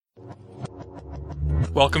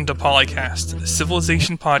Welcome to PolyCast, a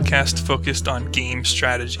civilization podcast focused on game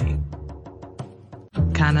strategy.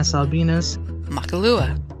 Canis Albinus,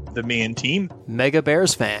 Makalua, the Mean Team, Mega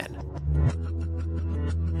Bears fan,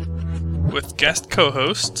 with guest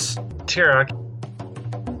co-hosts Tirok.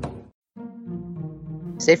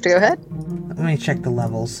 Safe to go ahead? Let me check the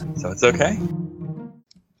levels. So it's okay.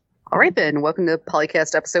 All right then, welcome to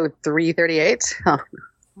PolyCast episode 338.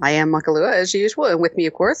 I am Makalua as usual, and with me,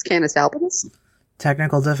 of course, Canis Albinus.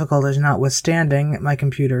 Technical difficulties notwithstanding, my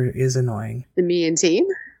computer is annoying. The Mean Team.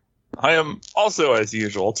 I am also as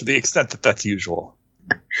usual, to the extent that that's usual.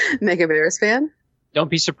 Mega Bears fan.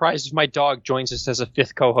 Don't be surprised if my dog joins us as a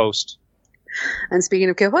fifth co-host. And speaking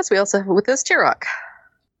of co-hosts, we also have with us Tirok.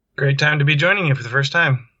 Great time to be joining you for the first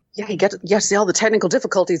time. Yeah, you get to see all the technical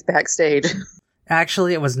difficulties backstage.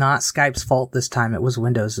 Actually, it was not Skype's fault this time, it was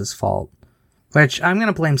Windows' fault. Which I'm going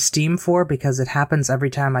to blame Steam for, because it happens every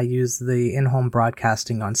time I use the in-home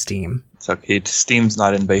broadcasting on Steam. It's okay. Steam's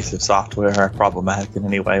not invasive software or problematic in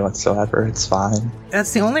any way whatsoever. It's fine.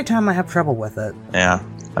 That's the only time I have trouble with it. Yeah,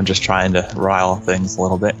 I'm just trying to rile things a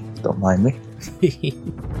little bit. Don't mind me.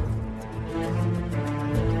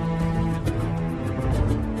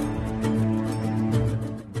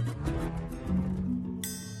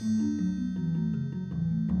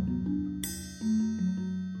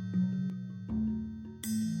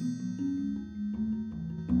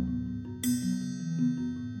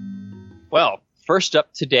 Well, first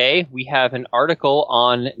up today, we have an article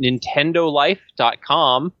on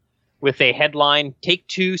NintendoLife.com with a headline,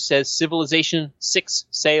 Take-Two says Civilization 6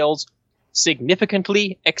 sales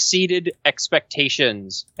significantly exceeded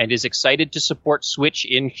expectations and is excited to support Switch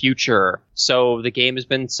in future. So the game has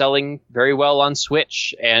been selling very well on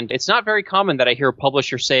Switch, and it's not very common that I hear a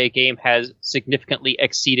publisher say a game has significantly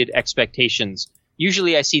exceeded expectations.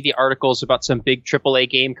 Usually I see the articles about some big AAA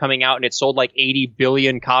game coming out and it sold like 80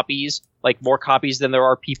 billion copies, like more copies than there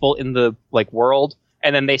are people in the world,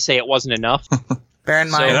 and then they say it wasn't enough. Bear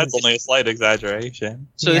in mind, So that's only a slight exaggeration.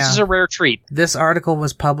 So This is a rare treat. This article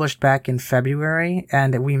was published back in February,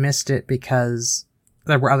 and we missed it because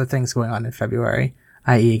there were other things going on in February,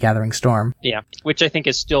 i.e. Gathering Storm. Yeah, which I think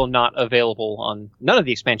is still not available on... None of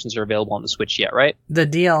the expansions are available on the Switch yet, right? The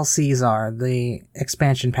DLCs are. The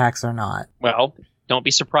expansion packs are not. Well, don't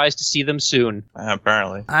be surprised to see them soon.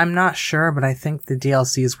 Apparently. I'm not sure, but I think the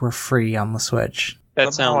DLCs were free on the Switch.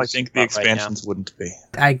 That Somehow sounds I think the about right now. expansions wouldn't be.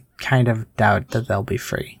 I kind of doubt that they'll be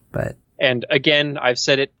free, but... And again, I've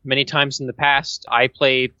said it many times in the past, I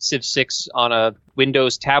play Civ 6 on a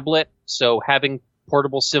Windows tablet, so having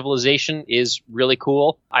portable Civilization is really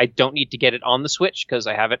cool. I don't need to get it on the Switch because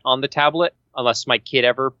I have it on the tablet, unless my kid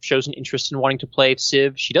ever shows an interest in wanting to play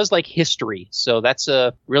Civ. She does like history, so that's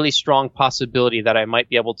a really strong possibility that I might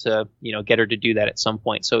be able to, get her to do that at some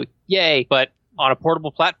point. So yay, but on a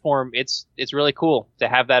portable platform, it's really cool to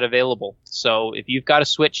have that available. So if you've got a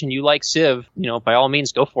Switch and you like Civ, by all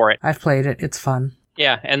means, go for it. I've played it. It's fun.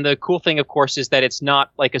 Yeah, and the cool thing, of course, is that it's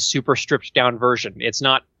not like a super stripped down version. It's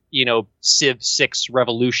not, Civ 6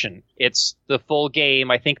 Revolution. It's the full game.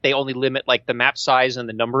 I think they only limit the map size and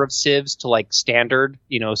the number of civs to standard,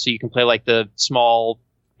 so you can play the small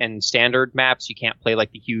and standard maps. You can't play the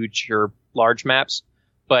huge or large maps.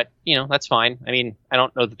 But, that's fine. I mean, I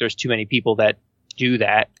don't know that there's too many people that do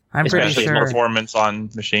that. I'm pretty Especially sure. performance on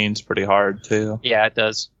machines pretty hard, too. Yeah, it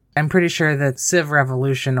does. I'm pretty sure that Civ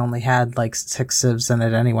Revolution only had 6 civs in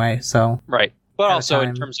it anyway, so... Right. But At a also in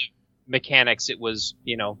time. terms of mechanics, it was,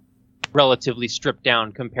 relatively stripped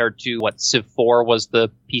down compared to what Civ 4 was,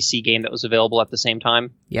 the PC game that was available at the same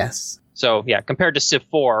time. Yes. So, yeah, compared to Civ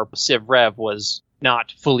 4, Civ Rev was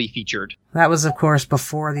not fully featured. That was, of course,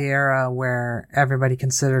 before the era where everybody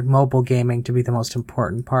considered mobile gaming to be the most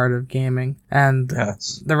important part of gaming. And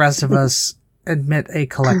Yes. the rest of us admit a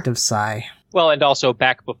collective sigh. Well, and also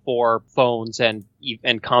back before phones and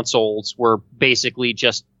consoles were basically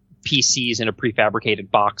just PCs in a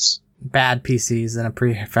prefabricated box. Bad PCs in a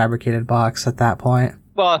prefabricated box at that point.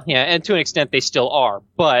 Well, yeah, and to an extent they still are,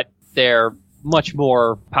 but they're much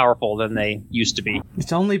more powerful than they used to be.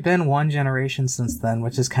 It's only been one generation since then,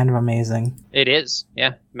 which is kind of amazing. It is,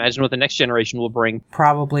 yeah. Imagine what the next generation will bring.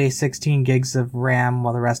 Probably 16 gigs of RAM,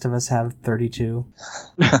 while the rest of us have 32.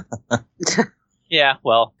 Yeah,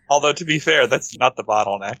 well... Although, to be fair, that's not the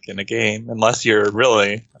bottleneck in a game, unless you're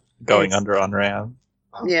really going under on RAM.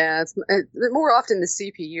 Yeah, it's more often the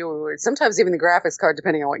CPU, or sometimes even the graphics card,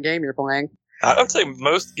 depending on what game you're playing. I would say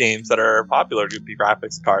most games that are popular do be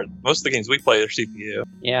graphics card. Most of the games we play are CPU.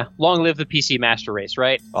 Yeah, long live the PC Master Race,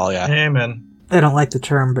 right? Oh, yeah. Amen. I don't like the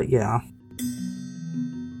term, but yeah.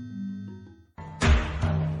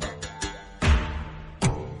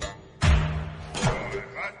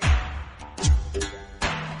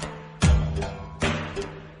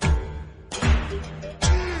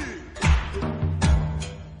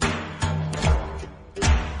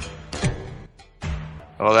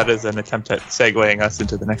 that is an attempt at segueing us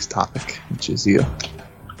into the next topic, which is you.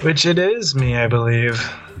 Which it is me, I believe.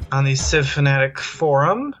 On the Civ Fanatic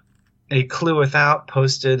forum, A Clue Without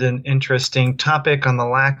posted an interesting topic on the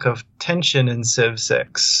lack of tension in Civ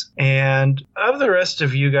 6. And of the rest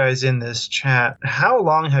of you guys in this chat, how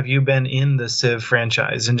long have you been in the Civ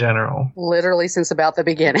franchise in general? Literally since about the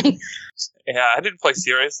beginning. Yeah, I didn't play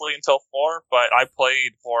seriously until 4, but I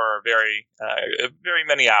played for very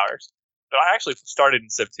many hours. But I actually started in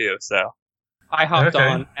Civ 2, so... I hopped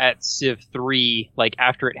on at Civ 3, like,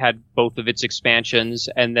 after it had both of its expansions,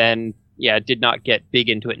 and then, did not get big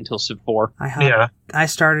into it until Civ 4. I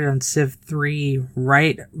started on Civ 3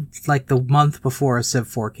 right, like, the month before Civ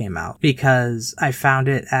 4 came out, because I found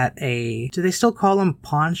it at do they still call them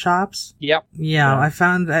pawn shops? Yep. Yeah,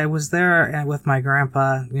 I was there with my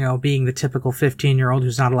grandpa, being the typical 15-year-old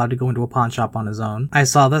who's not allowed to go into a pawn shop on his own. I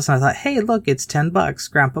saw this and I thought, hey, look, it's $10.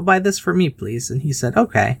 Grandpa, buy this for me, please. And he said,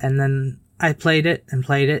 okay. And then I played it,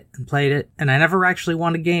 and I never actually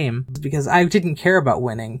won a game because I didn't care about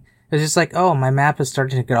winning. It was just like, oh, my map is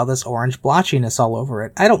starting to get all this orange blotchiness all over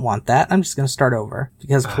it. I don't want that. I'm just going to start over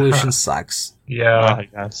because pollution sucks. Yeah. I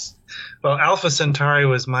guess. Well, Alpha Centauri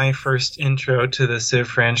was my first intro to the Civ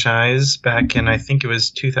franchise back in, I think it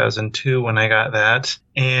was 2002 when I got that.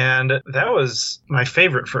 And that was my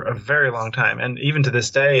favorite for a very long time. And even to this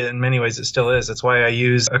day, in many ways, it still is. That's why I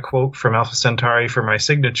use a quote from Alpha Centauri for my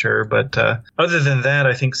signature. But other than that,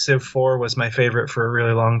 I think Civ 4 was my favorite for a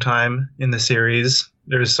really long time in the series.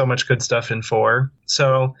 There's so much good stuff in 4.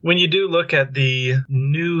 So when you do look at the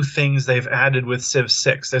new things they've added with Civ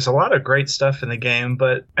 6, there's a lot of great stuff in the game,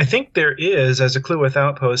 but I think there is, as A Clue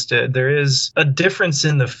Without posted, there is a difference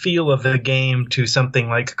in the feel of the game to something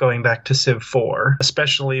like going back to Civ 4,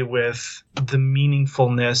 especially with the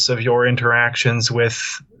meaningfulness of your interactions with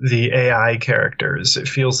the AI characters. It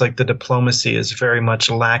feels like the diplomacy is very much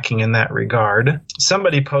lacking in that regard.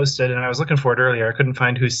 Somebody posted, and I was looking for it earlier, I couldn't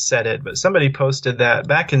find who said it, but somebody posted that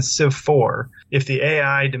back in Civ 4, if the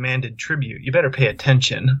AI demanded tribute, you better pay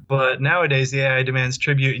attention. But nowadays, the AI demands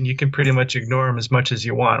tribute, and you can pretty much ignore them as much as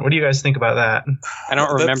you want. What do you guys think about that? I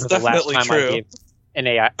don't remember the last time true. I gave an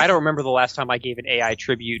AI. I don't remember the last time I gave an AI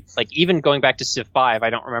tribute. Like, even going back to Civ 5,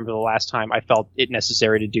 I don't remember the last time I felt it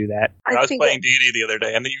necessary to do that. I was playing D&D the other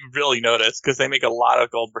day, and you really notice, because they make a lot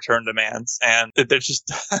of gold return demands, and they're just...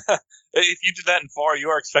 if you did that in 4, you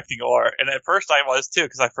are expecting ore. And at first I was, too,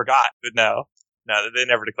 because I forgot. But no, they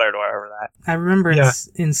never declared ore over that. I remember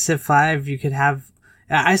in Civ 5, you could have...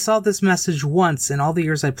 I saw this message once in all the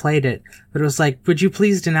years I played it, but it was like, would you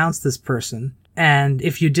please denounce this person? And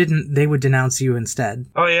if you didn't, they would denounce you instead.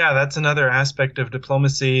 Oh yeah, that's another aspect of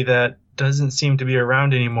diplomacy that doesn't seem to be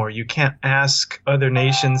around anymore. You can't ask other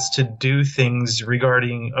nations to do things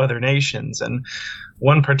regarding other nations. And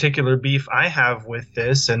one particular beef I have with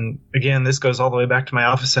this, and again, this goes all the way back to my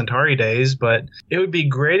Alpha Centauri days, but it would be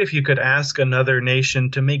great if you could ask another nation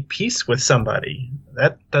to make peace with somebody.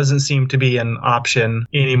 That doesn't seem to be an option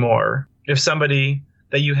anymore. If somebody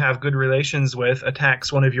that you have good relations with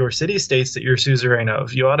attacks one of your city-states that you're suzerain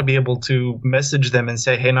of, you ought to be able to message them and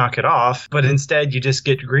say, hey, knock it off. But instead, you just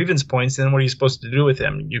get grievance points, and then what are you supposed to do with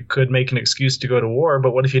them? You could make an excuse to go to war,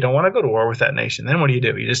 but what if you don't want to go to war with that nation? Then what do?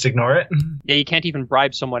 You just ignore it? Yeah, you can't even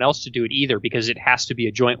bribe someone else to do it either, because it has to be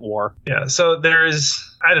a joint war. Yeah, so there's...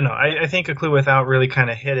 I don't know. I think A Clue Without really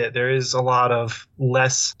kind of hit it. There is a lot of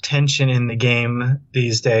less tension in the game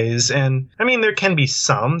these days. And, I mean, there can be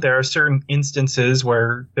some. There are certain instances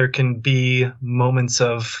where there can be moments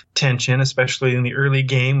of tension, especially in the early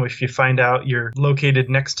game. If you find out you're located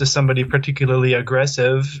next to somebody particularly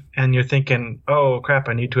aggressive and you're thinking, oh, crap,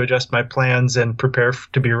 I need to adjust my plans and prepare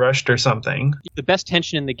to be rushed or something. The best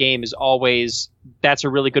tension in the game is always, that's a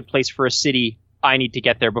really good place for a city. I need to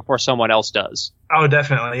get there before someone else does. Oh,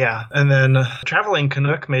 definitely, yeah. And then Traveling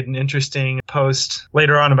Canuck made an interesting post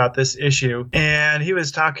later on about this issue. And he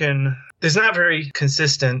was talking, there's not very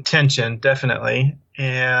consistent tension, definitely.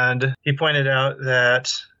 And he pointed out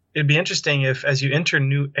that it'd be interesting if, as you enter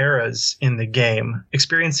new eras in the game,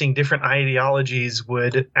 experiencing different ideologies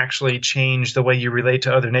would actually change the way you relate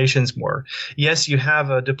to other nations more. Yes, you have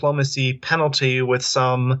a diplomacy penalty with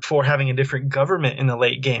some for having a different government in the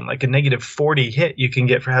late game, like a -40 hit you can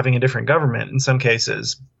get for having a different government in some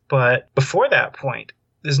cases. But before that point,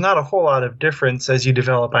 there's not a whole lot of difference as you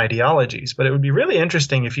develop ideologies, but it would be really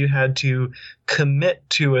interesting if you had to commit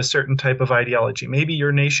to a certain type of ideology. Maybe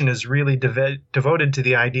your nation is really devoted to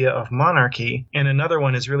the idea of monarchy, and another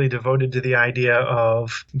one is really devoted to the idea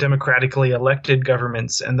of democratically elected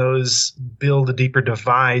governments, and those build deeper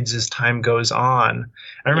divides as time goes on.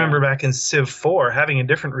 I remember back in Civ 4, having a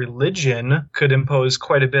different religion could impose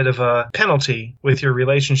quite a bit of a penalty with your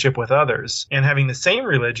relationship with others. And having the same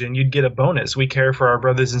religion, you'd get a bonus. We care for our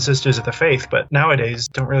brothers and sisters of the faith, but nowadays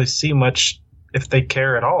don't really see much if they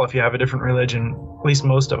care at all if you have a different religion, at least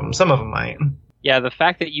most of them. Some of them might. Yeah, the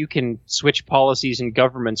fact that you can switch policies and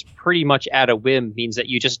governments pretty much at a whim means that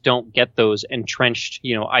you just don't get those entrenched,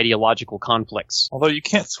 ideological conflicts. Although you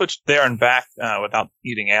can't switch there and back without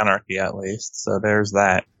eating anarchy, at least. So there's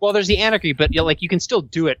that. Well, there's the anarchy, but you can still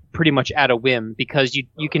do it pretty much at a whim because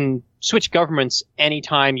you can switch governments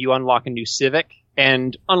anytime you unlock a new civic.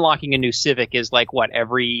 And unlocking a new civic is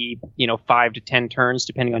every 5 to 10 turns,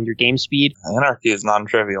 depending on your game speed. Anarchy is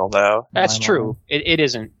non-trivial, though. That's true. It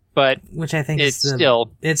isn't. But which I think it's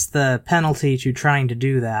it's the penalty to trying to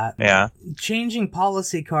do that. Yeah. Changing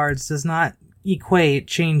policy cards does not equate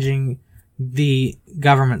changing the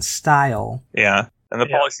government style. Yeah. And the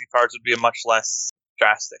policy cards would be a much less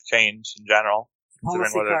drastic change in general,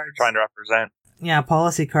 considering what they're trying to represent. Yeah,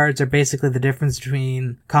 policy cards are basically the difference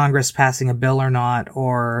between Congress passing a bill or not,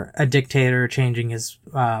 or a dictator changing his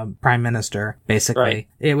prime minister, basically. Right.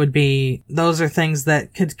 It would be, those are things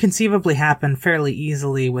that could conceivably happen fairly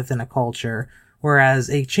easily within a culture, whereas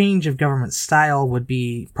a change of government style would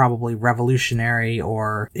be probably revolutionary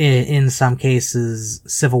or, in some cases,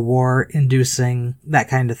 civil war inducing, that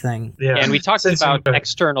kind of thing. Yeah. And we talked about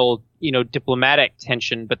external, diplomatic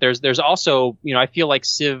tension, but there's also, I feel like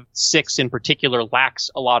Civ 6 in particular lacks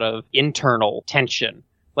a lot of internal tension.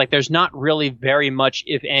 There's not really very much,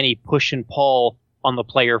 if any, push and pull on the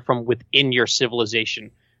player from within your civilization.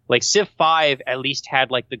 Civ 5 at least had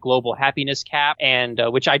the global happiness cap, and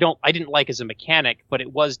which I didn't like as a mechanic, but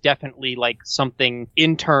it was definitely something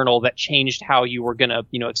internal that changed how you were gonna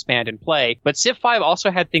expand and play. But Civ 5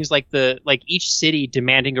 also had things like each city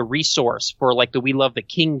demanding a resource for the We Love the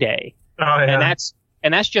King Day, and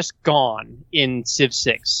that's just gone in Civ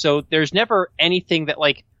 6. So there's never anything that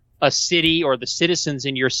a city or the citizens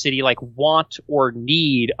in your city want or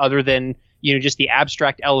need other than just the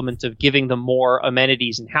abstract element of giving them more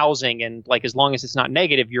amenities and housing, and as long as it's not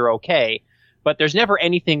negative, you're okay. But there's never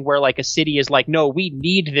anything where a city is no, we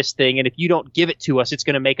need this thing, and if you don't give it to us, it's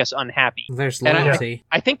going to make us unhappy. There's loyalty.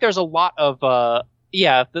 I think there's a lot of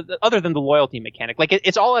other than the loyalty mechanic,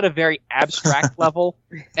 it's all at a very abstract level,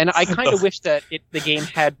 and I kind of wish that the game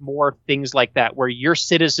had more things like that, where your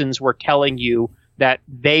citizens were telling you that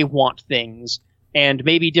they want things. And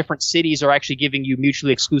maybe different cities are actually giving you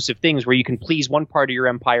mutually exclusive things where you can please one part of your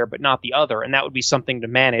empire but not the other. And that would be something to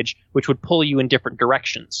manage, which would pull you in different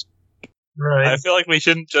directions. Right. I feel like we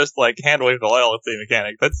shouldn't just hand wave the loyalty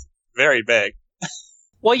mechanic. That's very big.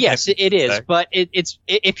 Well, yes, it is. But it's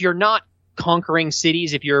if you're not conquering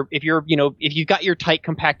cities, if you've got your tight,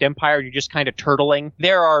 compact empire, and you're just kind of turtling,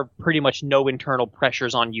 there are pretty much no internal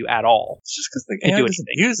pressures on you at all. It's just because the game doesn't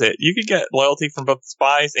use it. You could get loyalty from both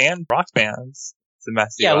spies and rock bands.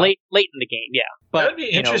 Late in the game, yeah. But that would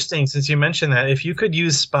be interesting, since you mentioned that. If you could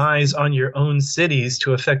use spies on your own cities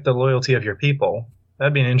to affect the loyalty of your people,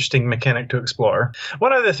 that'd be an interesting mechanic to explore.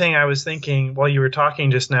 One other thing I was thinking while you were talking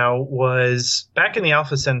just now was, back in the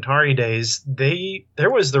Alpha Centauri days, there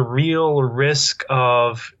was the real risk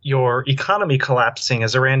of your economy collapsing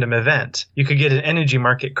as a random event. You could get an energy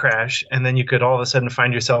market crash, and then you could all of a sudden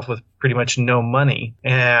find yourself with pretty much no money.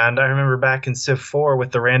 And I remember back in Civ 4 with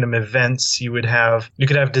the random events, you could have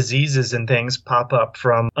diseases and things pop up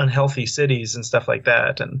from unhealthy cities and stuff like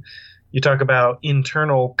that. And you talk about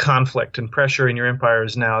internal conflict and pressure in your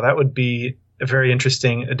empires now. That would be a very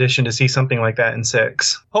interesting addition to see something like that in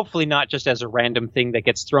 6. Hopefully not just as a random thing that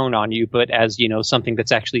gets thrown on you, but as, something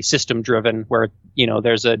that's actually system driven, where,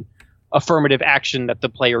 there's an affirmative action that the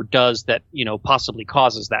player does that, possibly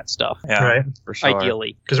causes that stuff. Yeah, right. For sure.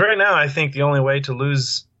 Ideally. Because right now, I think the only way to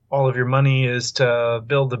lose all of your money is to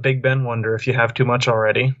build the Big Ben wonder if you have too much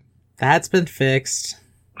already. That's been fixed.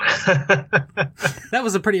 That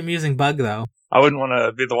was a pretty amusing bug, though. I wouldn't want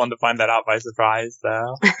to be the one to find that out by surprise,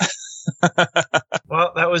 though.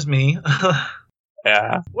 Well, that was me.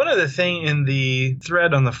 Yeah. One other thing in the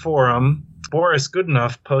thread on the forum, Boris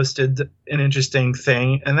Goodenough posted an interesting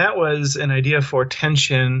thing, and that was an idea for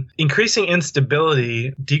tension, increasing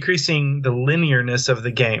instability, decreasing the linearness of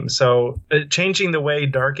the game. So changing the way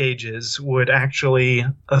Dark Ages would actually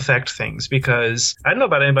affect things, because I don't know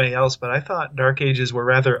about anybody else, but I thought Dark Ages were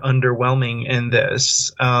rather underwhelming in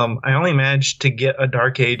this. I only managed to get a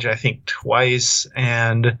Dark Age, I think, twice,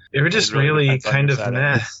 and it was just really kind of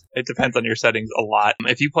meh. It depends on your settings a lot.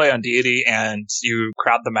 If you play on Deity and you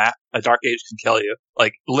crowd the map, a Dark Age can kill you.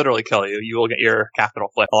 Like, literally kill you. You will get your capital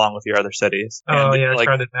flipped along with your other cities. Oh, and, yeah, like,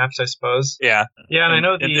 crowded maps, I suppose. Yeah. Yeah, and I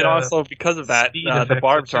know and also, because of that, the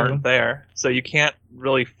barbs aren't there. So you can't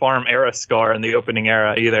really farm era score in the opening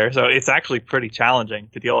era either. So it's actually pretty challenging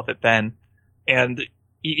to deal with it then. And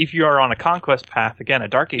if you are on a conquest path, again, a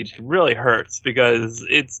Dark Age really hurts because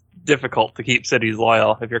it's difficult to keep cities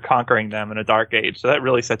loyal if you're conquering them in a Dark Age. So that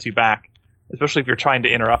really sets you back, especially if you're trying to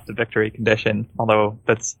interrupt the victory condition, although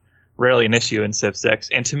that's rarely an issue in Civ 6.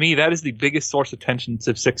 And to me, that is the biggest source of tension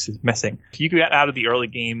Civ 6 is missing. If you get out of the early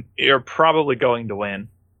game, you're probably going to win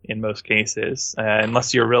in most cases,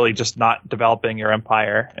 unless you're really just not developing your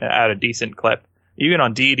empire at a decent clip. Even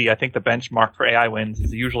on Deity, I think the benchmark for AI wins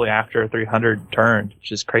is usually after 300 turns,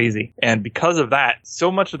 which is crazy. And because of that,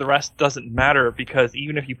 so much of the rest doesn't matter, because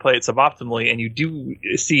even if you play it suboptimally and you do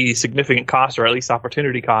see significant cost, or at least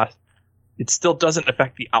opportunity cost, it still doesn't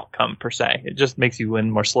affect the outcome per se. It just makes you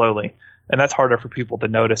win more slowly. And that's harder for people to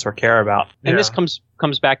notice or care about. And this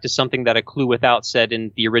comes back to something that A Clue Without said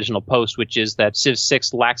in the original post, which is that Civ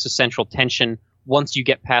 6 lacks a central tension once you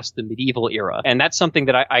get past the medieval era. And that's something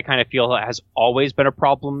that I kind of feel has always been a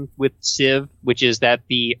problem with Civ, which is that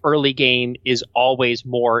the early game is always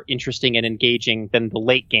more interesting and engaging than the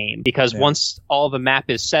late game. Because once all the map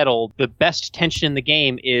is settled, the best tension in the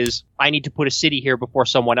game is, I need to put a city here before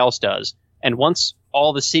someone else does. And once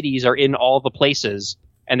all the cities are in all the places,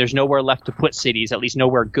 and there's nowhere left to put cities, at least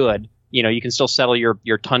nowhere good, you can still settle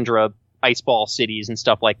your tundra ice ball cities and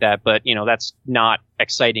stuff like that, but, that's not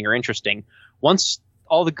exciting or interesting. Once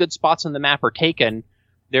all the good spots on the map are taken,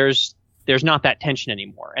 there's not that tension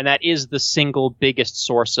anymore. And that is the single biggest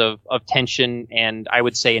source of tension and, I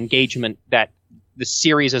would say, engagement that the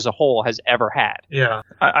series as a whole has ever had. Yeah.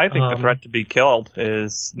 I think the threat to be killed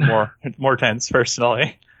is more tense,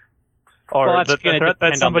 personally. Or the threat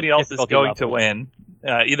that somebody else is going to win.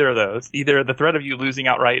 Either of those. Either the threat of you losing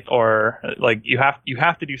outright, or like you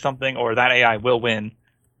have to do something, or that AI will win.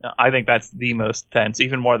 I think that's the most tense,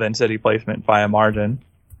 even more than city placement by a margin.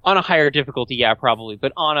 On a higher difficulty, yeah, probably.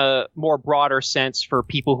 But on a more broader sense, for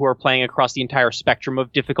people who are playing across the entire spectrum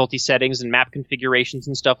of difficulty settings and map configurations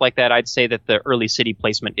and stuff like that, I'd say that the early city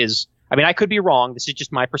placement is... I mean, I could be wrong. This is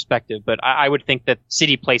just my perspective, but I would think that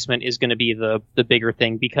city placement is going to be the bigger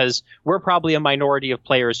thing, because we're probably a minority of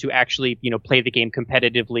players who actually, play the game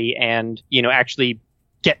competitively and, actually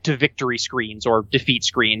get to victory screens or defeat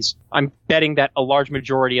screens. I'm betting that a large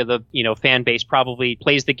majority of the, fan base probably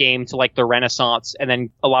plays the game to like the Renaissance, and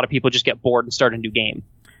then a lot of people just get bored and start a new game.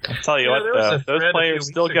 I'll tell you what, though, those players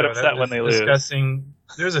still get upset when they lose.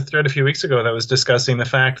 There was a thread a few weeks ago that was discussing the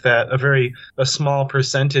fact that a small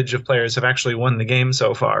percentage of players have actually won the game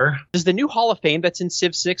so far. Does the new Hall of Fame that's in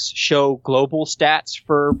Civ 6 show global stats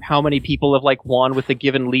for how many people have won with a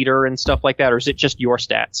given leader and stuff like that, or is it just your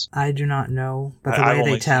stats? I do not know, but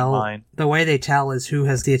the way they tell is who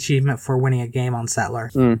has the achievement for winning a game on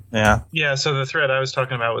Settler. Yeah, so the thread I was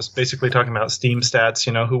talking about was basically talking about Steam stats,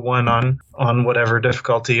 who won on whatever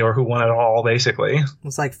difficulty, or who won at all, basically.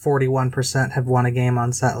 It's like 41% have won a game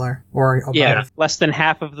on Settler, or above. Yeah, less than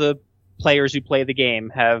half of the players who play the game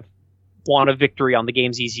have won a victory on the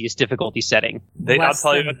game's easiest difficulty setting. I'll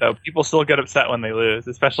tell you what, though, people still get upset when they lose,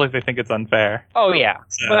 especially if they think it's unfair. Oh, yeah.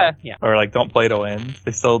 So, or don't play to win.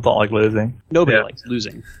 They still don't like losing. Nobody likes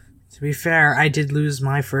losing. To be fair, I did lose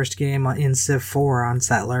my first game in Civ 4 on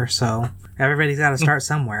Settler, so everybody's got to start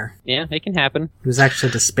somewhere. Yeah, it can happen. It was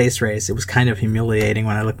actually the space race. It was kind of humiliating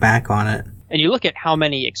when I look back on it. And you look at how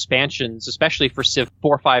many expansions, especially for Civ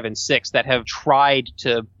 4, 5, and 6, that have tried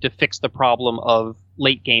to fix the problem of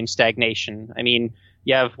late game stagnation. I mean,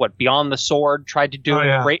 you have, Beyond the Sword tried to do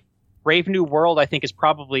it. Brave New World, I think, is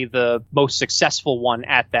probably the most successful one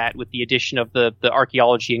at that, with the addition of the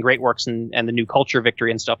archaeology and Great Works and the new culture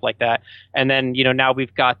victory and stuff like that. And then, now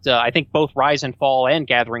we've got, I think both Rise and Fall and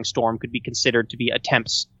Gathering Storm could be considered to be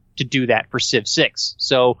attempts to do that for Civ 6.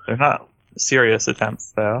 So they're not serious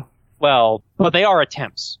attempts, though. Well, but they are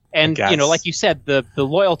attempts. And, like you said, the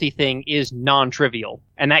loyalty thing is non-trivial.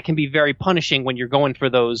 And that can be very punishing when you're going for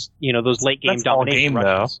those, those late game domination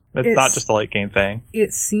rushes. Though. It's not just a late game thing.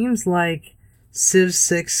 It seems like Civ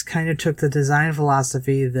 6 kind of took the design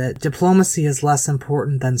philosophy that diplomacy is less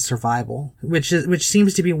important than survival, which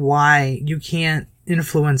seems to be why you can't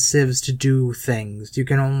influence civs to do things. You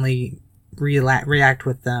can only react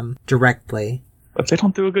with them directly. But they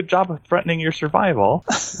don't do a good job of threatening your survival.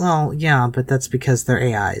 Well, yeah, but that's because they're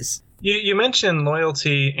AIs. You mentioned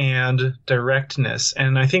loyalty and directness,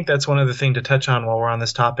 and I think that's one other thing to touch on while we're on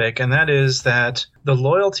this topic, and that is that the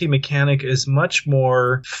loyalty mechanic is much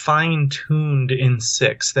more fine-tuned in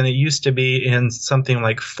 6 than it used to be in something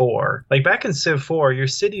like 4. Like back in Civ 4, your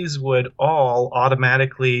cities would all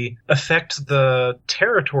automatically affect the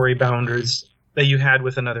territory boundaries that you had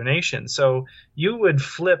with another nation. So you would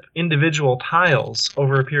flip individual tiles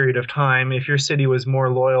over a period of time if your city was more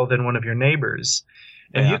loyal than one of your neighbors.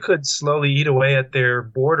 And you could slowly eat away at their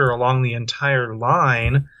border along the entire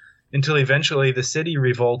line until eventually the city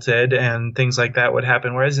revolted and things like that would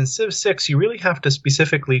happen. Whereas in Civ 6, you really have to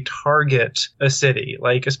specifically target a city.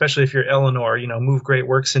 Like, especially if you're Eleanor, move great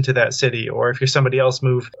works into that city. Or if you're somebody else,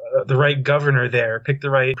 move the right governor there. Pick the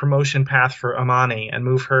right promotion path for Amani and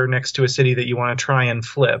move her next to a city that you want to try and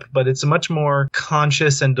flip. But it's a much more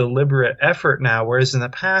conscious and deliberate effort now. Whereas in the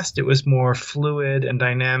past, it was more fluid and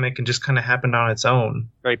dynamic and just kind of happened on its own.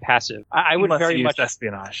 Very passive. I would Unless very you much used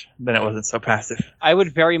espionage. Then it wasn't so passive. I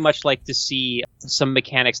would very much like to see some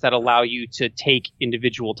mechanics that allow you to take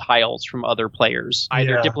individual tiles from other players,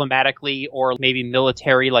 either diplomatically or maybe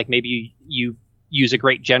military, like maybe you use a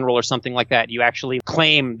great general or something like that. You actually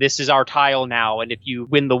claim this is our tile now, and if you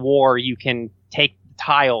win the war, you can take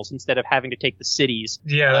tiles instead of having to take the cities.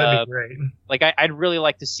 Yeah, that'd be great. Like, I'd really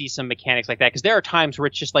like to see some mechanics like that, because there are times where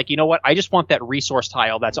it's just like, you know what, I just want that resource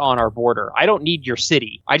tile that's on our border. I don't need your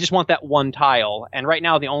city. I just want that one tile. And right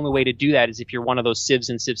now, the only way to do that is if you're one of those civs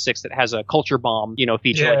in Civ 6 that has a culture bomb,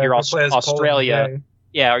 feature, like you're Australia. Poland,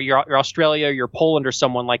 yeah, or you're Australia, you're Poland or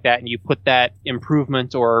someone like that, and you put that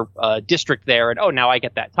improvement or district there, and now I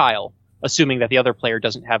get that tile. Assuming that the other player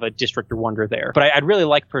doesn't have a district or wonder there. But I'd really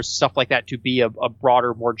like for stuff like that to be a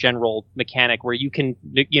broader, more general mechanic where you can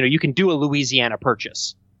do a Louisiana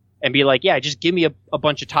purchase and be like, yeah, just give me a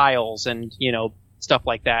bunch of tiles and, stuff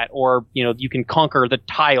like that. Or, you can conquer the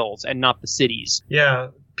tiles and not the cities. Yeah.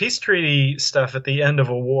 Peace treaty stuff at the end of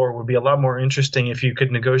a war would be a lot more interesting if you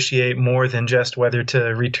could negotiate more than just whether to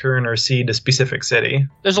return or cede a specific city.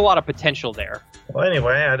 There's a lot of potential there. Well,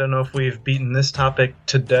 anyway, I don't know if we've beaten this topic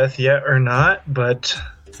to death yet or not, but...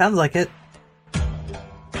 Sounds like it.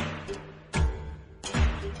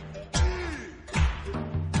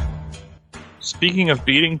 Speaking of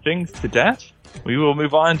beating things to death, we will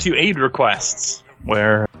move on to aid requests,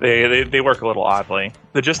 where they work a little oddly.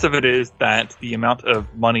 The gist of it is that the amount of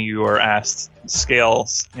money you are asked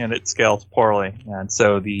scales, and it scales poorly. And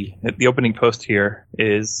so the opening post here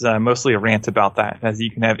is mostly a rant about that, as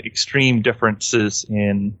you can have extreme differences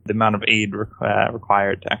in the amount of aid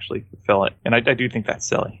required to actually fulfill it. And I do think that's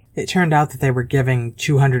silly. It turned out that they were giving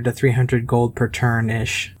 200 to 300 gold per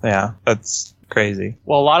turn-ish. Yeah, that's crazy.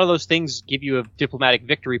 Well, a lot of those things give you a diplomatic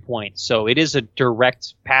victory point, so it is a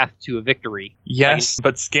direct path to a victory. Yes,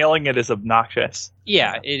 but scaling it is obnoxious.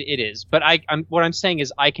 Yeah, it is. But what I'm saying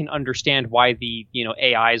is I can understand why the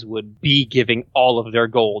AIs would be giving all of their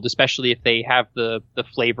gold, especially if they have the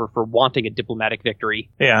flavor for wanting a diplomatic victory.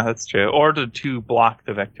 Yeah, that's true. Or to block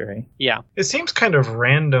the victory. Yeah. It seems kind of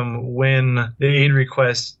random when the aid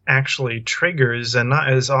request actually triggers, and not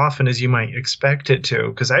as often as you might expect it to.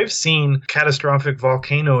 Because I've seen catastrophic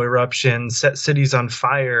volcano eruptions set cities on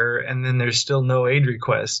fire, and then there's still no aid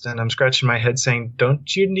request. And I'm scratching my head saying,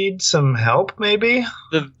 don't you need some help, maybe?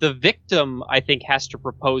 The victim, I think, has to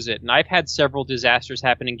propose it. And I've had several disasters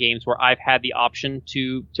happen in games where I've had the option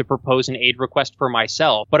to propose an aid request for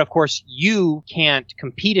myself. But of course, you can't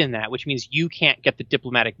compete in that, which means you can't get the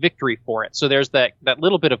diplomatic victory for it. So there's that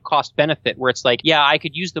little bit of cost benefit where it's like, yeah, I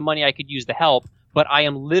could use the money, I could use the help, but I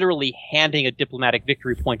am literally handing a diplomatic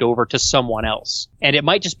victory point over to someone else. And it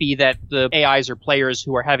might just be that the AIs or players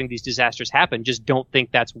who are having these disasters happen just don't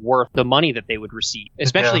think that's worth the money that they would receive,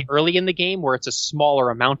 especially early in the game where it's a smaller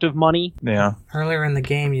amount of money. Yeah. Earlier in the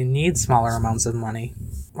game, you need smaller amounts of money.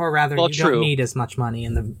 Or rather, you don't need as much money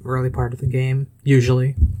in the early part of the game,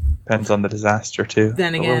 usually. Depends on the disaster, too.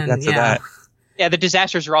 Then again, Yeah, the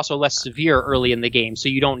disasters are also less severe early in the game, so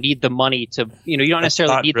you don't need the money to, you don't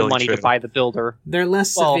necessarily need the money to buy the builder. They're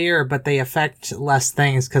less severe, but they affect less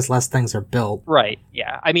things because less things are built. Right,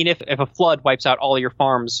 yeah. I mean, if a flood wipes out all your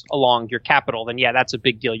farms along your capital, then yeah, that's a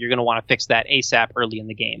big deal. You're going to want to fix that ASAP early in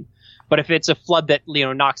the game. But if it's a flood that,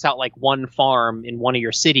 knocks out like one farm in one of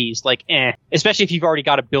your cities, like, especially if you've already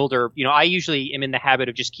got a builder, I usually am in the habit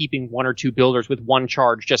of just keeping one or two builders with one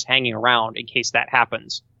charge just hanging around in case that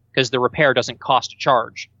happens. because the repair doesn't cost a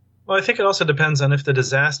charge. Well, I think it also depends on if the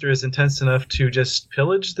disaster is intense enough to just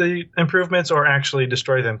pillage the improvements or actually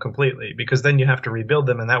destroy them completely, because then you have to rebuild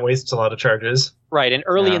them, and that wastes a lot of charges. Right, and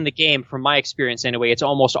early in the game, from my experience anyway, it's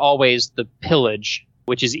almost always the pillage,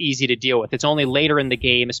 which is easy to deal with. It's only later in the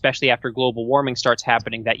game, especially after global warming starts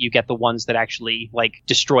happening, that you get the ones that actually,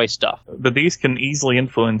 destroy stuff. But these can easily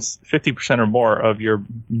influence 50% or more of your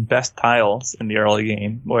best tiles in the early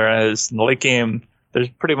game, whereas in the late game, there's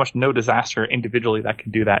pretty much no disaster individually that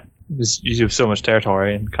can do that. You have so much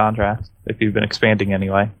territory in contrast, if you've been expanding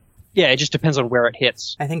anyway. Yeah, it just depends on where it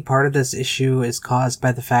hits. I think part of this issue is caused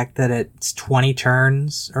by the fact that it's 20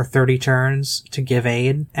 turns or 30 turns to give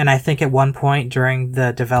aid. And I think at one point during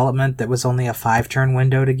the development, there was only a 5-turn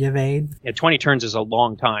window to give aid. Yeah, 20 turns is a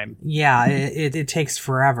long time. Yeah, it takes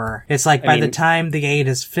forever. It's like by the time the aid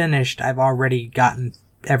is finished, I've already gotten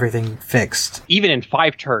everything fixed. Even in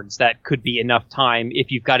 5 turns, that could be enough time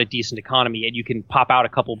if you've got a decent economy and you can pop out a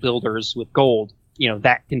couple builders with gold.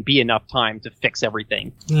 That can be enough time to fix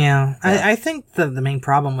everything. Yeah. I think the main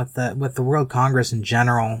problem with the World Congress in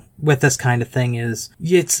general with this kind of thing is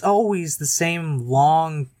it's always the same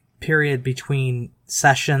long period between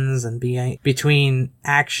sessions and between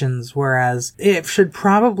actions, whereas it should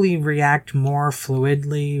probably react more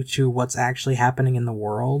fluidly to what's actually happening in the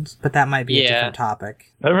world. But that might be a different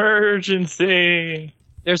topic. Emergency!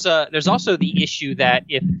 There's also the issue that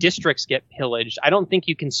if districts get pillaged, I don't think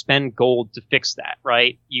you can spend gold to fix that,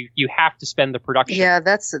 right? You have to spend the production. Yeah,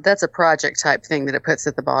 that's a project type thing that it puts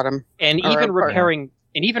at the bottom. And even repairing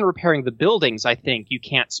the buildings, I think you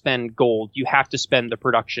can't spend gold. You have to spend the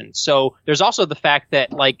production. So there's also the fact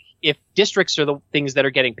that if districts are the things that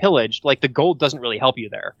are getting pillaged, the gold doesn't really help you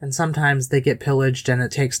there. And sometimes they get pillaged and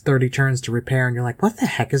it takes 30 turns to repair, and you're like, what the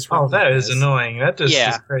heck is wrong? Oh, that is annoying. That just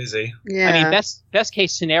is crazy. Yeah. I mean, best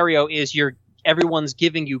case scenario is everyone's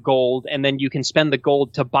giving you gold, and then you can spend the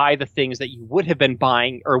gold to buy the things that you would have been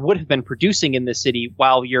buying or would have been producing in the city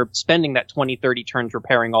while you're spending that 20, 30 turns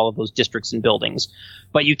repairing all of those districts and buildings.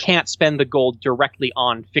 But you can't spend the gold directly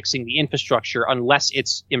on fixing the infrastructure unless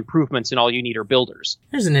it's improvements and all you need are builders.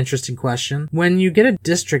 Here's an interesting question. When you get a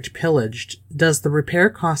district pillaged, does the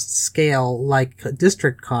repair cost scale like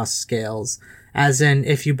district cost scales? As in,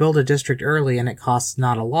 if you build a district early and it costs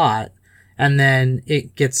not a lot, and then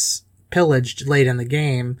it gets pillaged late in the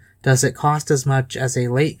game, does it cost as much as a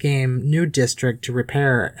late game new district to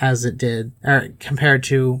repair as it did, or compared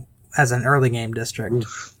to as an early game district?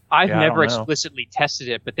 I've never explicitly tested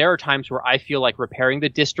it, but there are times where I feel like repairing the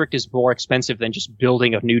district is more expensive than just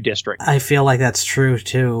building a new district. I feel like that's true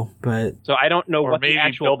too, but so I don't know or what maybe the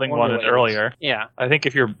actual building one earlier. Yeah, I think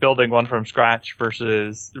if you're building one from scratch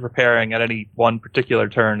versus repairing at any one particular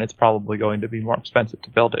turn, it's probably going to be more expensive to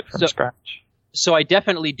build it from scratch. So I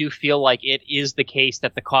definitely do feel like it is the case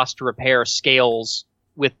that the cost to repair scales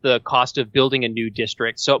with the cost of building a new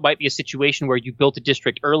district. So it might be a situation where you built a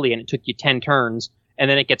district early and it took you 10 turns, and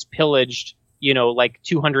then it gets pillaged,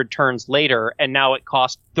 200 turns later, and now it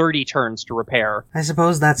costs 30 turns to repair. I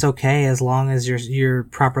suppose that's okay as long as you're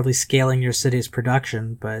properly scaling your city's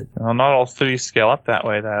production, but well, not all cities scale up that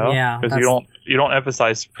way though. Yeah, because you don't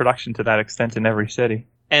emphasize production to that extent in every city.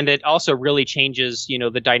 And it also really changes,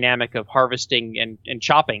 the dynamic of harvesting and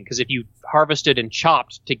chopping. Because if you harvested and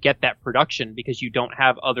chopped to get that production because you don't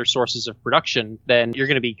have other sources of production, then you're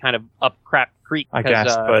going to be kind of up crap creek. I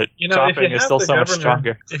guess, but chopping is still so much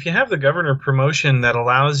stronger. If you have the governor promotion that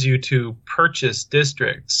allows you to purchase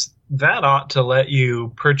districts, that ought to let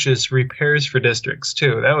you purchase repairs for districts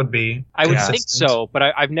too. That would be I would think so, but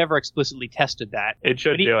I've never explicitly tested that. It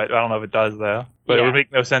should do it. I don't know if it does though, but it would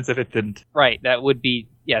make no sense if it didn't. Right, that would be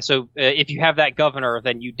so if you have that governor,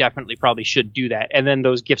 then you definitely probably should do that, and then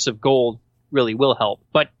those gifts of gold really will help.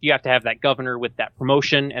 But you have to have that governor with that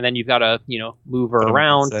promotion, and then you've got to move her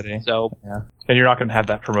around. So and you're not going to have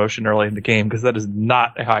that promotion early in the game because that is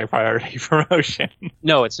not a high priority promotion.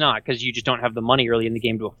 No, it's not, because you just don't have the money early in the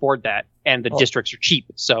game to afford that, and the districts are cheap.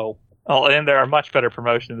 So and there are much better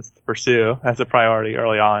promotions to pursue as a priority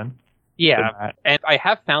early on. Yeah, and I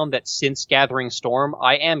have found that since Gathering Storm,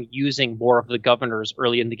 I am using more of the governors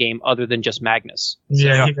early in the game other than just Magnus.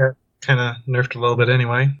 Yeah, he got kind of nerfed a little bit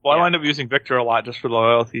anyway. Well, I wind up using Victor a lot just for the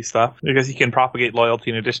loyalty stuff, because he can propagate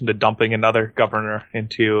loyalty in addition to dumping another governor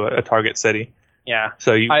into a target city. Yeah.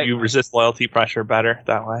 So you resist loyalty pressure better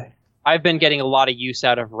that way. I've been getting a lot of use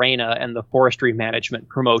out of Reyna and the forestry management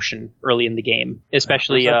promotion early in the game,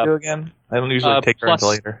 especially... What does that do again? I don't usually take her until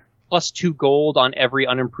later. +2 gold on every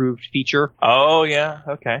unimproved feature. Oh, yeah,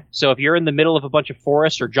 okay. So if you're in the middle of a bunch of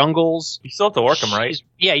forests or jungles... You still have to work them, right?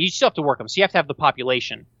 Yeah, you still have to work them, so you have to have the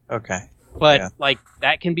population. Okay. But like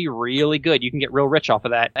that can be really good. You can get real rich off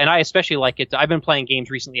of that, and I especially like it. I've been playing games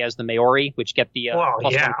recently as the Maori, which get the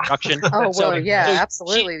plus one production.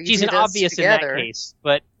 Absolutely. She's an obvious together. In that case,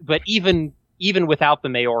 but even without the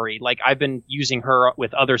Maori, like I've been using her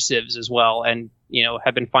with other civs as well, and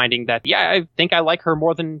have been finding that I think I like her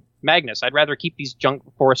more than Magnus. I'd rather keep these junk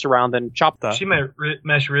forests around than chop them. She might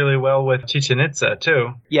mesh really well with Chichen Itza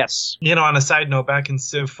too. Yes. On a side note, back in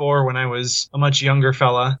Civ 4 when I was a much younger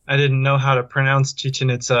fella, I didn't know how to pronounce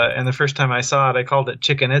Chichen Itza, and the first time I saw it, I called it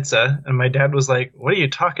Chicken Itza, and my dad was like, "What are you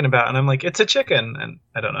talking about?" And I'm like, "It's a chicken," and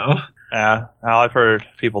I don't know. Yeah, I've heard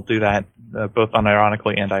people do that both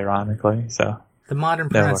unironically and ironically. So the modern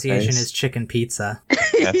pronunciation is chicken pizza.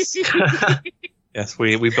 Yes. Yes,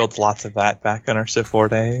 we built lots of that back in our Civ 4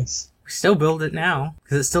 days. We still build it now,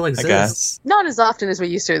 because it still exists. I guess. Not as often as we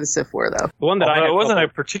used to in the Civ 4, though. The one that it wasn't a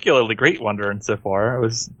particularly great wonder in Civ 4. It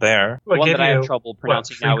was there. The one that I have trouble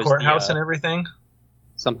pronouncing now is courthouse and everything?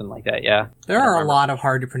 Something like that, yeah. There are a lot of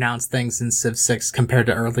hard-to-pronounce things in Civ 6 compared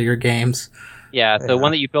to earlier games. Yeah, the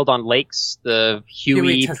one that you build on lakes, the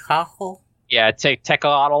Huey... Yeah,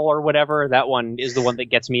 Tekatl or whatever, that one is the one that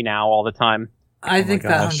gets me now all the time. I think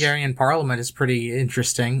the Hungarian Parliament is pretty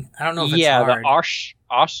interesting. I don't know if it's hard. The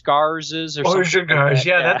Oshgarses or something. Oshgars,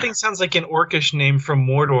 that thing sounds like an Orcish name from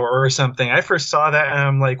Mordor or something. I first saw that and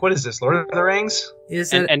I'm like, what is this, Lord of the Rings?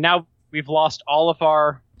 And now we've lost all of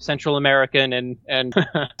our Central American and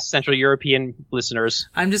Central European listeners.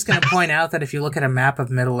 I'm just going to point out that if you look at a map of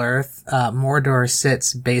Middle-earth, Mordor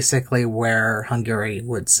sits basically where Hungary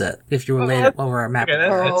would sit if you were laid it over a map.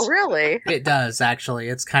 Oh, really? It does, actually.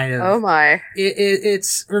 It's kind of... Oh, my.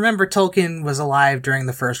 It's... Remember, Tolkien was alive during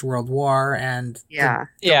the First World War, and...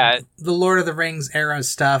 The Lord of the Rings era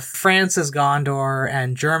stuff. France is Gondor,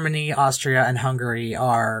 and Germany, Austria, and Hungary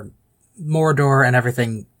are Mordor and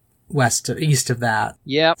everything east of that.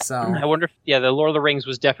 Yep. So I wonder if the Lord of the Rings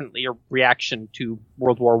was definitely a reaction to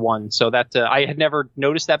World War One. So that I had never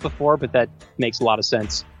noticed that before, but that makes a lot of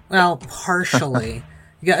sense. Well, partially.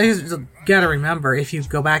 You gotta remember, if you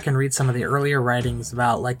go back and read some of the earlier writings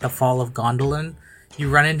about like the fall of Gondolin, you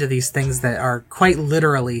run into these things that are quite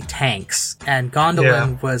literally tanks. And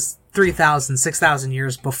Gondolin was 3,000, 6,000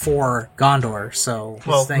 years before Gondor, so...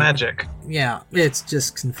 magic. Yeah, it's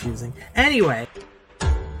just confusing. Anyway...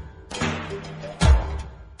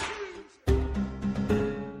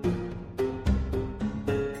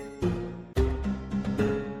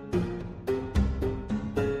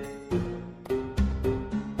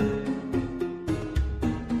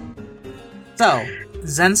 So,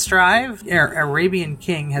 Zenstrive, Arabian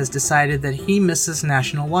king, has decided that he misses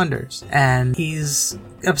national wonders, and he's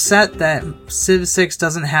upset that Civ 6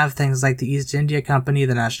 doesn't have things like the East India Company,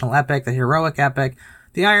 the National Epic, the Heroic Epic,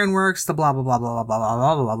 the Ironworks, the blah blah blah blah blah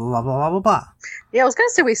blah blah blah blah blah blah blah blah. Yeah, I was gonna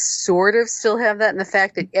say we sort of still have that in the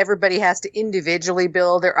fact that everybody has to individually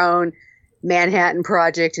build their own Manhattan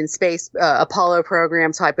Project and Space Apollo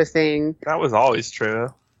program type of thing. That was always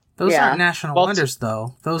true. Those aren't national wonders,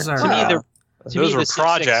 though. Those are... Those were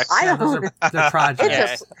projects. They're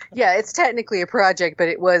projects. It's technically a project, but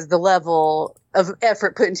it was the level of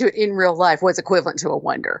effort put into it in real life was equivalent to a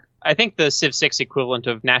wonder. I think the Civ 6 equivalent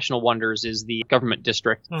of National Wonders is the government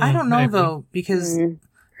district. I don't know, though, because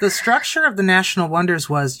the structure of the National Wonders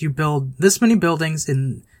was you build this many buildings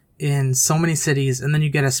in so many cities, and then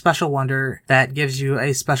you get a special wonder that gives you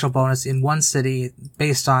a special bonus in one city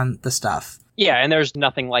based on the stuff. Yeah, and there's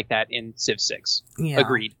nothing like that in Civ 6. Yeah.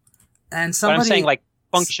 Agreed. And but I'm saying, like,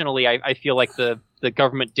 functionally, I feel like the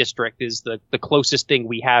government district is the closest thing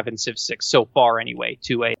we have in Civ 6 so far, anyway,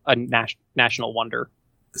 to a national wonder.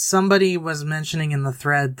 Somebody was mentioning in the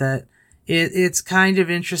thread that it's kind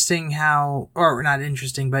of interesting how, or not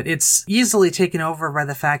interesting, but it's easily taken over by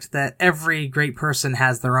the fact that every great person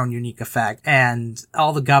has their own unique effect, and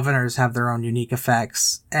all the governors have their own unique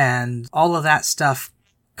effects, and all of that stuff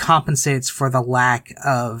compensates for the lack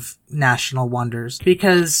of national wonders,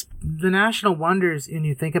 because the national wonders, when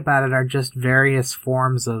you think about it, are just various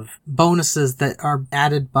forms of bonuses that are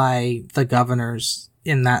added by the governors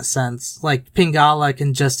in that sense. Like Pingala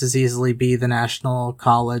can just as easily be the national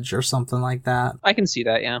college or something like that. I can see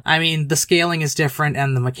that, yeah. I mean, the scaling is different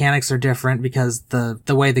and the mechanics are different because the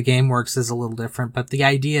way the game works is a little different, but the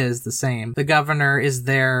idea is the same. The governor is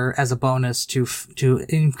there as a bonus to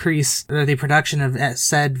increase the production of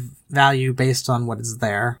said value based on what is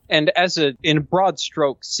there. And in broad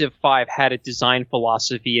strokes, Civ 5 had a design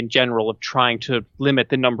philosophy in general of trying to limit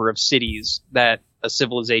the number of cities that a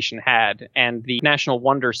civilization had, and the National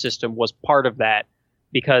Wonder system was part of that,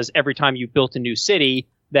 because every time you built a new city,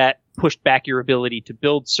 that pushed back your ability to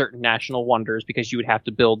build certain national wonders because you would have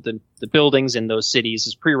to build the buildings in those cities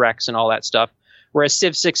as prereqs and all that stuff. Whereas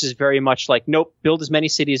Civ 6 is very much like, nope, build as many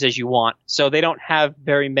cities as you want. So they don't have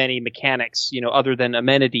very many mechanics, other than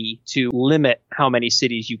amenity to limit how many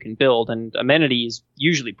cities you can build. And amenity is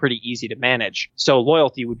usually pretty easy to manage. So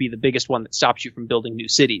loyalty would be the biggest one that stops you from building new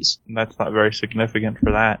cities. And that's not very significant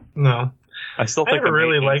for that. No. I still think the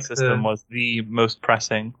really maintenance system was the most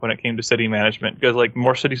pressing when it came to city management, because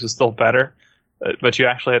more cities was still better, but you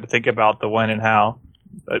actually had to think about the when and how.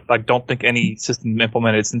 I don't think any system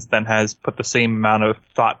implemented since then has put the same amount of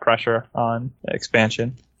thought pressure on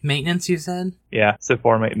expansion. Maintenance, you said? Yeah, Civ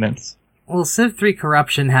 4 maintenance. Well, Civ 3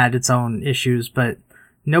 corruption had its own issues, but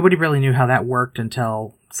nobody really knew how that worked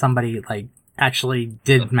until somebody, actually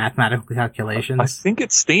did mathematical calculations. I think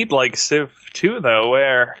it stayed like Civ 2, though,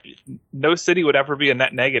 where no city would ever be a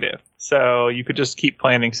net negative. So you could just keep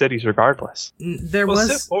planning cities regardless.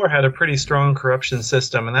 Civ 4 had a pretty strong corruption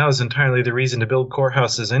system, and that was entirely the reason to build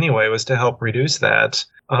courthouses anyway, was to help reduce that.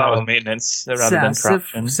 Well, that was maintenance rather than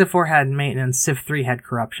corruption. Civ 4 had maintenance, Civ 3 had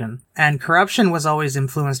corruption. And corruption was always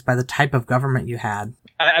influenced by the type of government you had.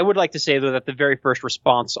 I would like to say, though, that the very first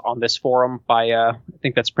response on this forum by, I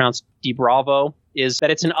think that's pronounced DeBravo, is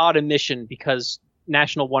that it's an odd omission because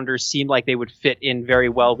national wonders seem like they would fit in very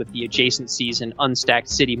well with the adjacencies and unstacked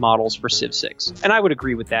city models for Civ 6. And I would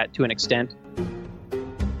agree with that to an extent.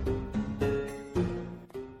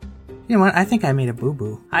 You know what? I think I made a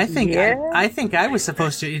boo-boo. I think I was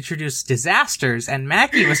supposed to introduce disasters, and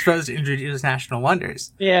Mackie was supposed to introduce national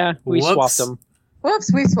wonders. Yeah, we swapped them.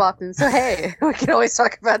 Whoops, we swapped them. So, hey, we can always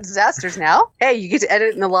talk about disasters now. Hey, you get to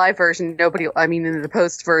edit in the live version. In the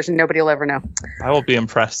post version, nobody will ever know. I will be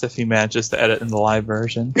impressed if he manages to edit in the live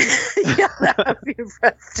version. Yeah, that would be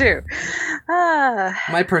impressed, too.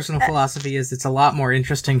 My personal philosophy is it's a lot more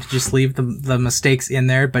interesting to just leave the mistakes in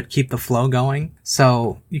there, but keep the flow going,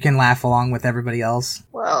 so you can laugh along with everybody else.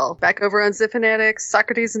 Well, back over on Civ Fanatics,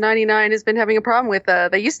 Socrates99 has been having a problem with,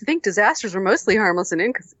 they used to think disasters were mostly harmless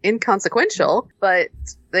and inconsequential, but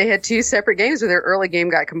they had two separate games where their early game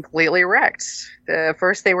got completely wrecked.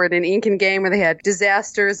 First, they were in an Incan game where they had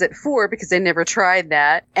disasters at 4 because they never tried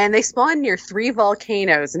that. And they spawned near 3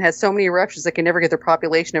 volcanoes and had so many eruptions they could never get their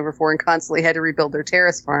population over 4 and constantly had to rebuild their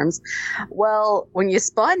terrace farms. Well, when you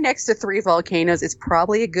spawn next to 3 volcanoes, it's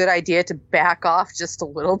probably a good idea to back off just a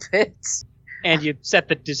little bit. And you set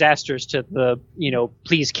the disasters to the,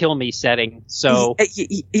 please kill me setting. So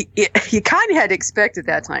you kind of had to expect at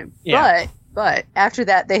that time. Yeah. But after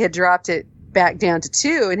that, they had dropped it back down to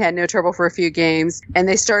 2 and had no trouble for a few games. And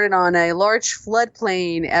they started on a large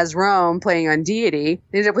floodplain as Rome, playing on Deity.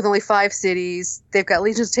 They ended up with only 5 cities. They've got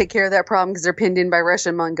legions to take care of that problem because they're pinned in by Russia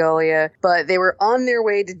and Mongolia. But they were on their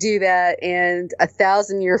way to do that, and a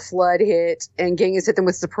 1,000-year flood hit, and Genghis hit them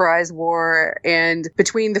with surprise war. And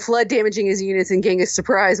between the flood damaging his units and Genghis'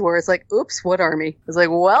 surprise war, it's like, oops, what army? It's like,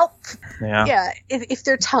 well, yeah. If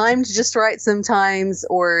they're timed just right sometimes,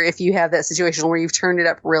 or if you have that situation where you've turned it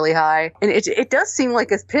up really high, and it does seem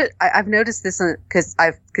like a pit. I've noticed this because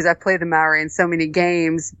I've played the Maori in so many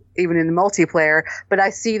games, even in the multiplayer, but I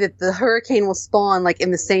see that the hurricane will spawn in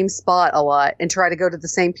the same spot a lot and try to go to the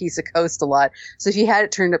same piece of coast a lot. So if you had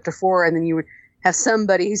it turned up to 4, and then you would have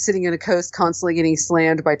somebody who's sitting on a coast constantly getting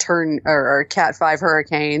slammed by or Cat 5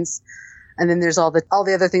 hurricanes. And then there's all the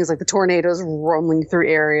other things like the tornadoes rolling through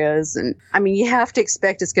areas. And I mean, you have to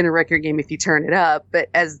expect it's going to wreck your game if you turn it up. But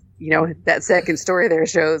as that second story there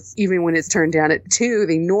shows, even when it's turned down at 2,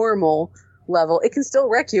 the normal level, it can still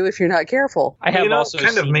wreck you if you're not careful. I have also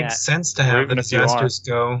kind of makes sense to have the disasters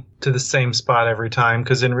go to the same spot every time,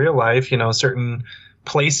 because in real life, certain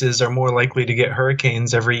places are more likely to get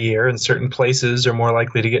hurricanes every year, and certain places are more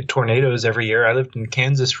likely to get tornadoes every year. I lived in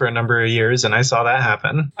Kansas for a number of years, and I saw that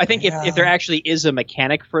happen. I think if there actually is a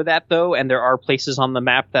mechanic for that, though, and there are places on the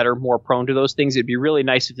map that are more prone to those things, it'd be really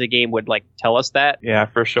nice if the game would tell us that. Yeah,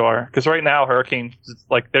 for sure. Because right now, hurricanes,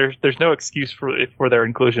 there's no excuse for their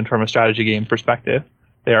inclusion from a strategy game perspective.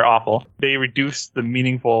 They are awful. They reduce the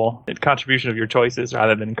meaningful contribution of your choices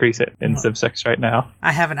rather than increase it in Civ 6 right now.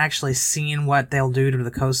 I haven't actually seen what they'll do to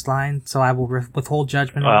the coastline, so I will withhold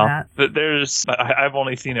judgment on that. I've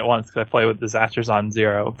only seen it once because I play with disasters on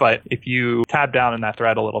 0, but if you tab down in that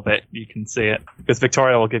thread a little bit, you can see it. Because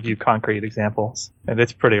Victoria will give you concrete examples, and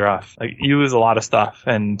it's pretty rough. You lose a lot of stuff,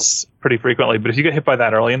 and pretty frequently, but if you get hit by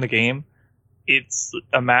that early in the game, it's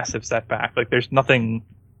a massive setback. There's nothing...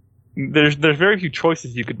 There's very few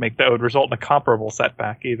choices you could make that would result in a comparable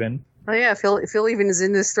setback, even. Oh yeah, Phil even is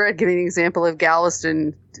in this thread giving an example of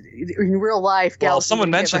Galveston in real life. Well, someone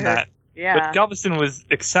mentioned that Yeah. But Galveston was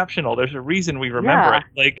exceptional. There's a reason we remember it.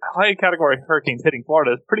 Like, high category hurricanes hitting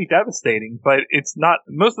Florida is pretty devastating, but it's not,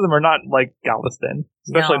 most of them are not like Galveston,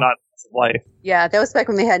 especially not life. Yeah, that was back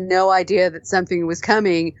when they had no idea that something was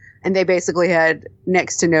coming, and they basically had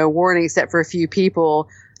next to no warning except for a few people.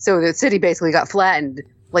 So the city basically got flattened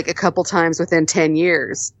like a couple times within 10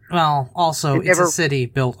 years. Well, also, it's a city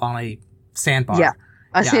built on a sandbar. Yeah.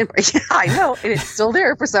 Sandbar. Yeah, I know. And it's still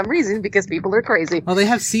there for some reason because people are crazy. Well, they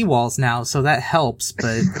have seawalls now, so that helps,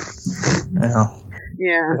 but... Yeah.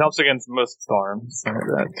 It helps against most storms.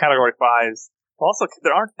 Category 5s. Also,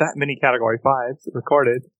 there aren't that many Category 5s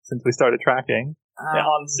recorded since we started tracking.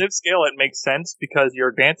 On Civ scale, it makes sense because you're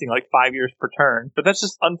advancing like 5 years per turn, but that's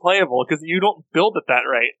just unplayable because you don't build at that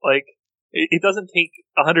rate. Like, it doesn't take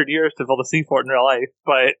 100 years to build a seafort in real life,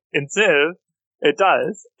 but in Civ, it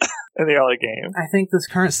does in the early game. I think this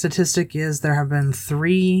current statistic is there have been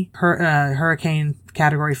 3 Hurricane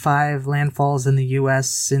Category 5 landfalls in the U.S.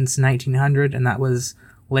 since 1900, and that was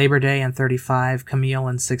Labor Day in 35, Camille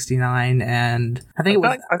in 69, and I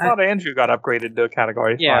thought Andrew got upgraded to a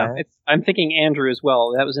Category 5. Yeah, I'm thinking Andrew as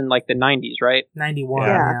well. That was in like the 90s, right? 91,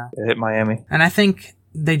 Yeah. It hit Miami. And I think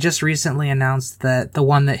they just recently announced that the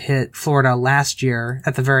one that hit Florida last year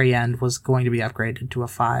at the very end was going to be upgraded to a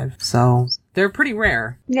 5. So they're pretty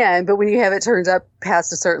rare. Yeah, but when you have it turned up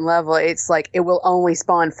past a certain level, it's like it will only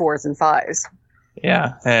spawn 4s and 5s.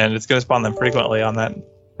 Yeah, and it's going to spawn them frequently on that.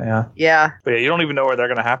 Yeah. But you don't even know where they're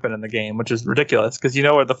going to happen in the game, which is ridiculous because you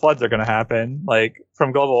know where the floods are going to happen, like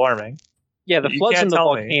from global warming. Yeah, the floods and the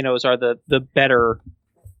volcanoes are the better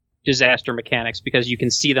disaster mechanics because you can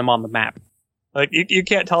see them on the map. Like, you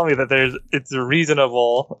can't tell me that it's a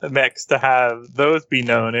reasonable mix to have those be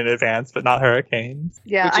known in advance, but not hurricanes.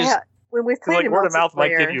 Yeah, when we've played word of mouth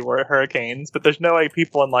might give you hurricanes, but there's no way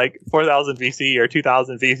people in like 4000 BC or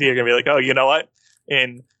 2000 BC are going to be like, oh, you know what?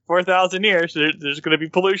 In 4,000 years, there's going to be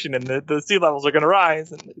pollution and the sea levels are going to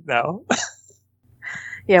rise. And no.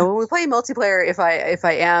 Yeah, when we play multiplayer, if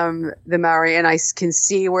I am the Maori and I can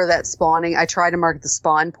see where that's spawning, I try to mark the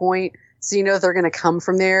spawn point so you know they're going to come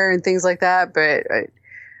from there and things like that. But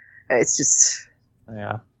it's just...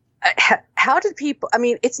 Yeah. How did people... I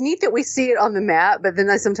mean, it's neat that we see it on the map, but then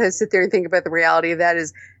I sometimes sit there and think about the reality of that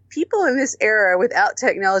is people in this era without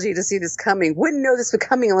technology to see this coming wouldn't know this was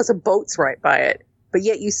coming unless a boat's right by it. But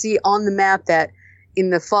yet you see on the map that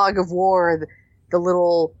in the fog of war, the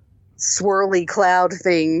little swirly cloud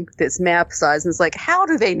thing that's map size. And it's like, how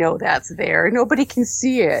do they know that's there? Nobody can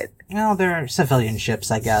see it. Well, they're civilian ships,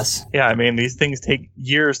 I guess. Yeah, I mean, these things take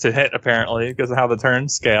years to hit, apparently, because of how the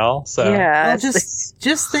turns scale. So yeah, well,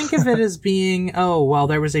 just think of it as being, oh, well,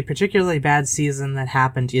 there was a particularly bad season that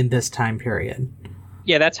happened in this time period.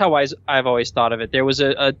 Yeah, that's how I've always thought of it. There was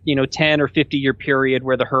a 10 or 50 year period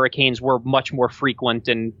where the hurricanes were much more frequent,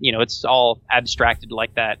 and it's all abstracted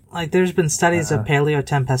like that. Like there's been studies of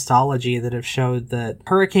paleotempestology that have showed that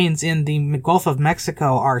hurricanes in the Gulf of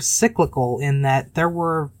Mexico are cyclical in that there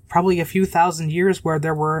were probably a few thousand years where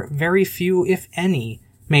there were very few, if any,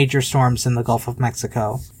 major storms in the Gulf of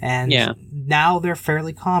Mexico, and now they're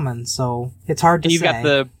fairly common. So it's hard to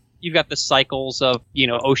say. You've got the cycles of,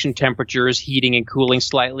 ocean temperatures heating and cooling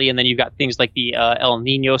slightly, and then you've got things like the El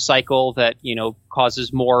Nino cycle that,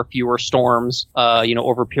 causes fewer storms,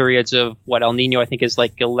 over periods of what El Nino I think is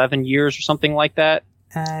like 11 years or something like that.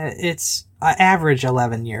 It's average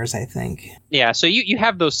 11 years, I think. Yeah, so you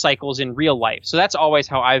have those cycles in real life. So that's always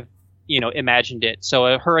how I've, imagined it. So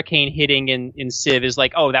a hurricane hitting in Civ is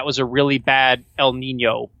like, oh, that was a really bad El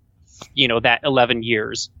Nino, that 11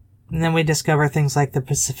 years. And then we discover things like the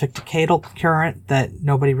Pacific Decadal Current that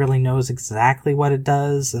nobody really knows exactly what it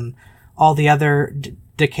does, and all the other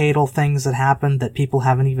decadal things that happen that people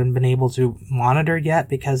haven't even been able to monitor yet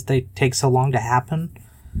because they take so long to happen.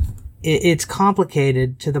 It's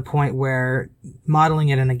complicated to the point where modeling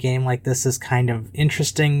it in a game like this is kind of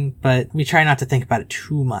interesting, but we try not to think about it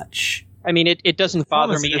too much. I mean, it doesn't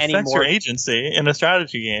bother me anymore. That's your agency in a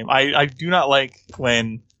strategy game. I do not like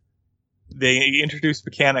when they introduce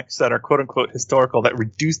mechanics that are quote-unquote historical that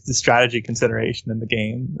reduce the strategy consideration in the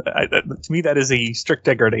game. To me, that is a strict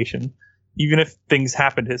degradation, even if things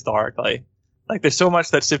happened historically. Like, there's so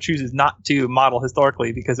much that Civ chooses not to model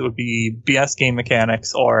historically because it would be BS game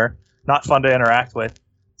mechanics or not fun to interact with.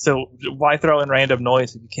 So why throw in random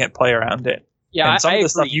noise if you can't play around it? Yeah, and some of the agree.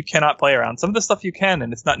 stuff you cannot play around. Some of the stuff you can,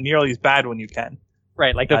 and it's not nearly as bad when you can.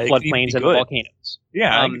 Right, like the floodplains and the volcanoes.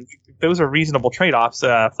 Yeah, those are reasonable trade-offs.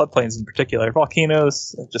 Floodplains in particular.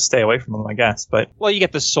 Volcanoes, just stay away from them, I guess. But well, you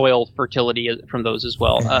get the soil fertility from those as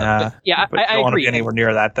well. I don't agree. Want to be anywhere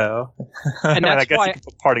near that, though. And that's I guess why you can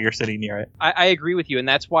put part of your city near it. I agree with you, and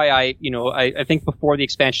that's why I think before the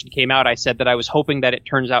expansion came out, I said that I was hoping that it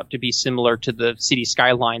turns out to be similar to the City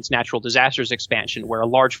Skylines Natural Disasters expansion, where a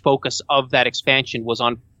large focus of that expansion was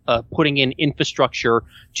on putting in infrastructure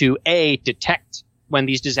to A, detect when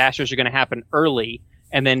these disasters are going to happen early,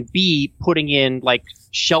 and then B, putting in like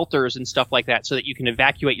shelters and stuff like that so that you can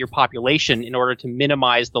evacuate your population in order to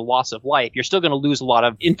minimize the loss of life. You're still going to lose a lot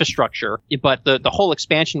of infrastructure, but the whole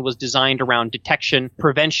expansion was designed around detection,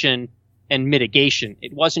 prevention, and mitigation.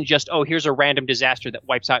 It wasn't just, oh, here's a random disaster that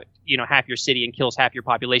wipes out, half your city and kills half your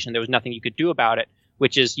population. There was nothing you could do about it,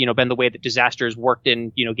 which is, been the way that disasters worked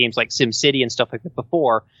in, games like SimCity and stuff like that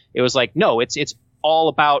before. It was like, no, it's all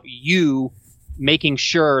about you making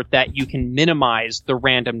sure that you can minimize the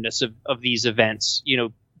randomness of these events,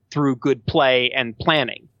 through good play and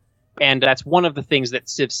planning. And that's one of the things that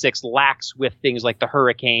Civ 6 lacks with things like the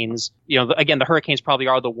hurricanes. Again, the hurricanes probably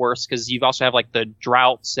are the worst because you also have like the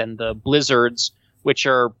droughts and the blizzards, which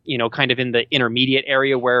are, kind of in the intermediate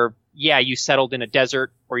area where, yeah, you settled in a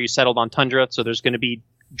desert or you settled on tundra. So there's going to be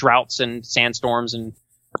droughts and sandstorms and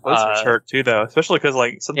Blizzards hurt too, though, especially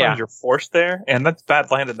because sometimes you're forced there, and that's bad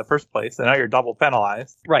land in the first place, and now you're double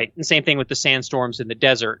penalized. Right, and same thing with the sandstorms in the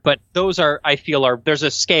desert. But those I feel there's a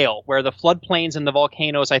scale where the floodplains and the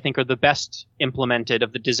volcanoes, I think, are the best implemented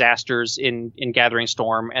of the disasters in Gathering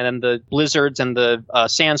Storm, and then the blizzards and the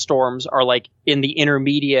sandstorms are like in the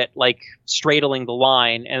intermediate, like straddling the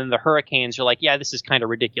line, and then the hurricanes are like, yeah, this is kind of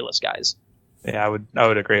ridiculous, guys. Yeah, I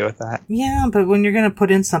would agree with that. Yeah, but when you're going to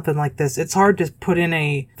put in something like this, it's hard to put in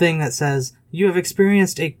a thing that says, you have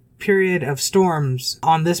experienced a period of storms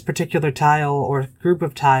on this particular tile or group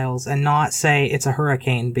of tiles, and not say it's a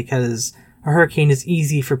hurricane, because a hurricane is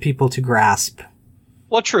easy for people to grasp.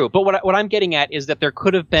 Well, true, but what I'm getting at is that there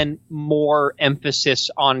could have been more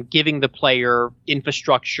emphasis on giving the player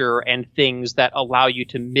infrastructure and things that allow you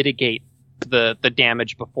to mitigate the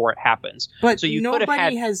damage before it happens. But so you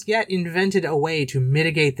nobody has yet invented a way to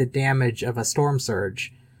mitigate the damage of a storm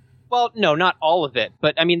surge. Well, no, not all of it,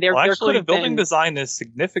 but I mean, there could have building design is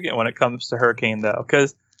significant when it comes to hurricane, though,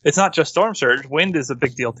 because it's not just storm surge. Wind is a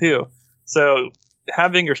big deal too. So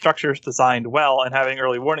having your structures designed well and having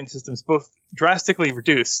early warning systems both drastically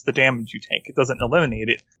reduce the damage you take. It doesn't eliminate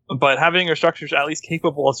it, but having your structures at least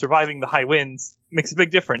capable of surviving the high winds makes a big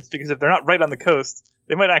difference, because if they're not right on the coast,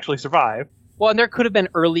 they might actually survive. Well, and there could have been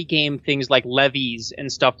early game things like levees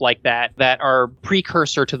and stuff like that are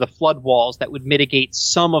precursor to the flood walls that would mitigate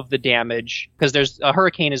some of the damage, because a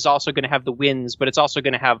hurricane is also going to have the winds, but it's also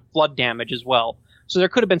going to have flood damage as well. So there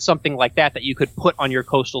could have been something like that you could put on your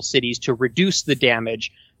coastal cities to reduce the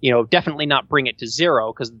damage, definitely not bring it to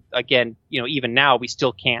zero, because again, even now we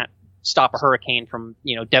still can't stop a hurricane from,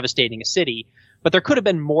 devastating a city. But there could have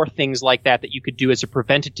been more things like that you could do as a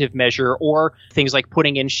preventative measure, or things like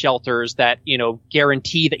putting in shelters that,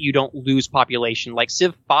 guarantee that you don't lose population. Like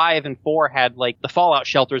Civ 5 and 4 had like the fallout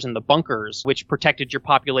shelters and the bunkers, which protected your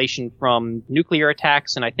population from nuclear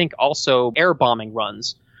attacks and I think also air bombing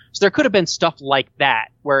runs. So there could have been stuff like that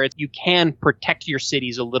where you can protect your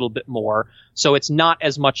cities a little bit more. So it's not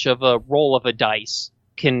as much of a roll of a dice,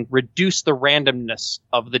 can reduce the randomness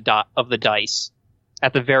of the dice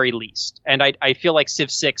at the very least. And I feel like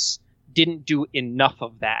Civ 6 didn't do enough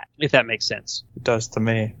of that, if that makes sense. It does to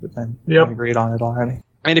me, but then Yep. I agreed on it already.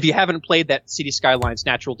 And if you haven't played that City Skylines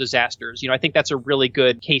Natural Disasters, I think that's a really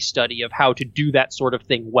good case study of how to do that sort of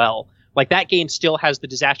thing well. Like, that game still has the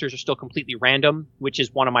disasters are still completely random, which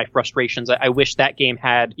is one of my frustrations. I wish that game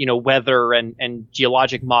had, weather and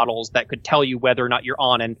geologic models that could tell you whether or not you're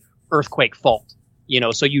on an earthquake fault.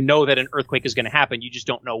 So that an earthquake is going to happen. You just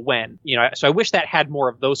don't know when. So I wish that had more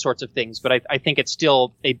of those sorts of things, but I think it's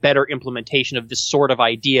still a better implementation of this sort of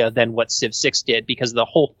idea than what Civ 6 did, because the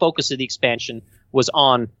whole focus of the expansion was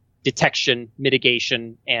on detection,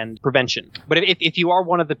 mitigation, and prevention. But if you are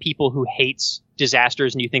one of the people who hates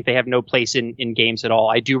disasters and you think they have no place in games at all,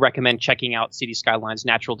 I do recommend checking out City Skylines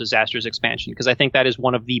Natural Disasters expansion, because I think that is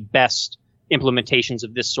one of the best implementations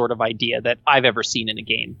of this sort of idea that I've ever seen in a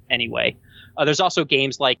game anyway. There's also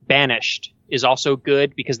games like Banished is also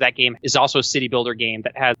good, because that game is also a city builder game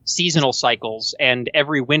that has seasonal cycles, and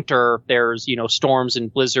every winter there's, storms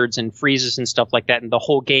and blizzards and freezes and stuff like that. And the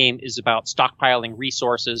whole game is about stockpiling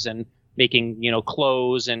resources and making,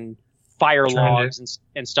 clothes and fire logs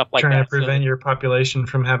and stuff like that. Trying to prevent your population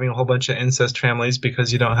from having a whole bunch of incest families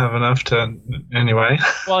because you don't have enough to, anyway.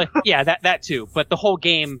 Well, yeah, that too. But the whole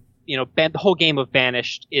game, the whole game of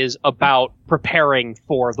Banished is about preparing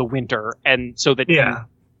for the winter, and so that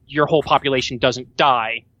your whole population doesn't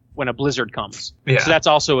die when a blizzard comes. Yeah. So that's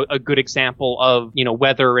also a good example of,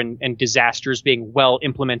 weather and disasters being well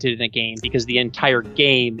implemented in a game, because the entire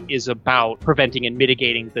game is about preventing and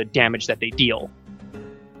mitigating the damage that they deal.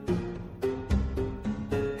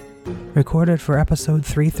 Recorded for episode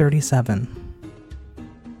 337.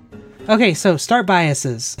 Okay, so start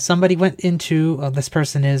biases. Somebody went into, this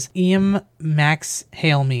person is Max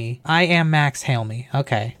Hail Me. I am Max Hail Me.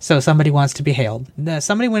 Okay, so somebody wants to be hailed.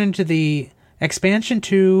 Somebody went into the expansion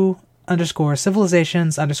 2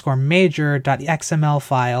 _civilizations _major.xml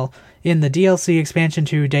file in the DLC expansion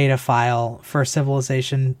 2 data file for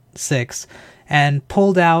Civilization 6 and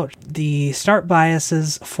pulled out the start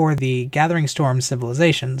biases for the Gathering Storm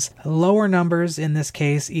civilizations. Lower numbers in this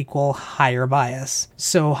case equal higher bias.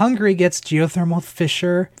 So Hungary gets Geothermal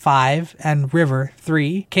Fissure 5 and River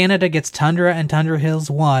 3. Canada gets Tundra and Tundra Hills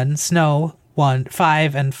 1, Snow 1,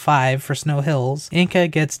 5 and 5 for Snow Hills. Inca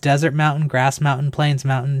gets Desert Mountain, Grass Mountain, Plains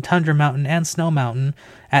Mountain, Tundra Mountain, and Snow Mountain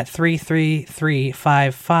at 3, 3, 3,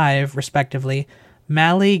 5, 5 respectively.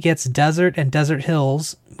 Mali gets Desert and Desert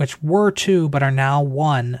Hills, which were 2 but are now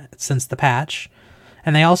 1 since the patch.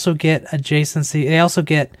 And they also get adjacency. They also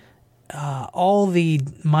get all the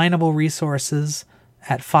mineable resources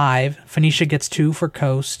at 5. Phoenicia gets 2 for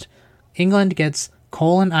coast. England gets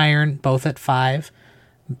coal and iron, both at 5.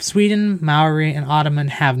 Sweden, Maori, and Ottoman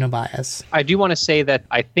have no bias. I do want to say that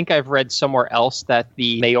I think I've read somewhere else that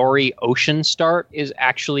the Maori ocean start is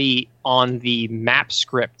actually on the map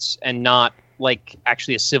scripts and not like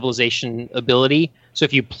actually a civilization ability. So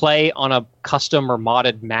if you play on a custom or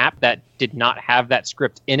modded map that did not have that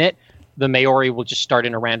script in it, the Maori will just start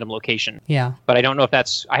in a random location. Yeah. But I don't know if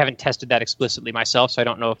I haven't tested that explicitly myself, so I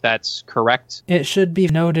don't know if that's correct. It should be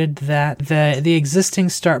noted that the existing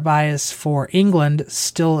start bias for England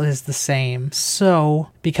still is the same. So,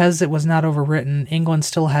 because it was not overwritten, England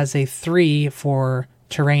still has a 3 for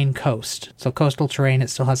terrain coast. So coastal terrain, it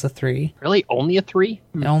still has a 3. Really? Only a 3?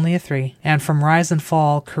 Only a 3. And from Rise and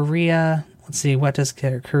Fall, Korea... Let's see, what does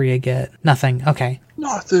Korea get? Nothing. Okay.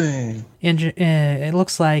 Nothing. It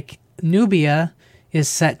looks like Nubia is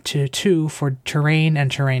set to 2 for terrain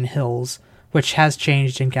and terrain hills, which has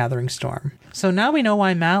changed in Gathering Storm. So now we know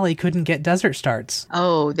why Mali couldn't get desert starts.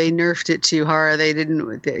 Oh, they nerfed it too hard. They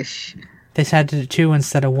didn't... They had to do 2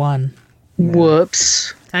 instead of 1.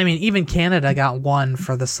 Whoops. I mean, even Canada got 1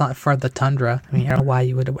 for the tundra. I mean, I don't know why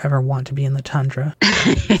you would ever want to be in the tundra.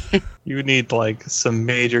 You would need like some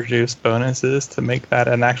major juice bonuses to make that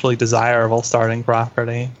an actually desirable starting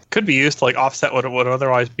property. Could be used to like offset what would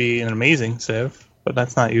otherwise be an amazing civ, but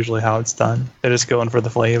that's not usually how it's done. They're just going for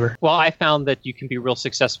the flavor. Well, I found that you can be real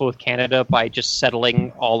successful with Canada by just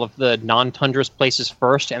settling all of the non-tundrous places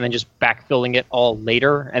first and then just backfilling it all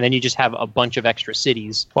later, and then you just have a bunch of extra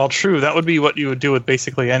cities. Well, true. That would be what you would do with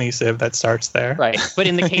basically any civ that starts there. Right. But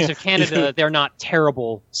in the case of Canada, they're not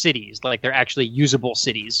terrible cities. Like, they're actually usable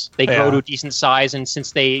cities. They grow to a decent size, and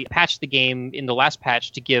since they patched the game in the last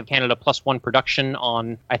patch to give Canada +1 production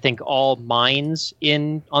on, I think, all mines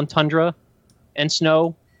on Tundra and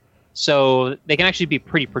snow, so they can actually be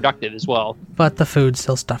pretty productive as well. But the food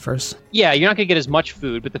still stuffers. Yeah, you're not going to get as much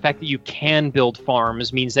food, but the fact that you can build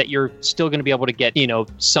farms means that you're still going to be able to get,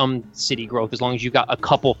 some city growth as long as you've got a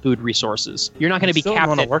couple food resources. You're not going to be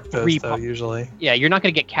capped at 3 usually. Yeah, you're not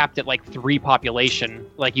going to get capped at like 3 population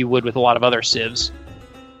like you would with a lot of other civs.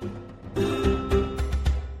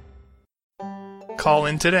 Call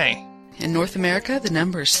in today. In North America, the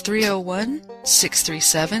number is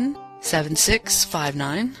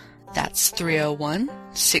 301-637-7659. That's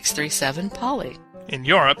 301-637-POLY. In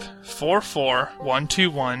Europe,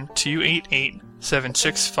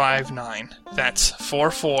 44121-288-7659. That's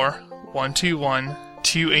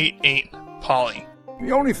 44121-288-POLY.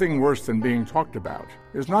 The only thing worse than being talked about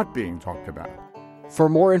is not being talked about. For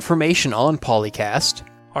more information on PolyCast,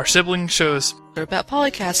 our sibling shows, or about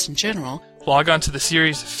PolyCast in general, log on to the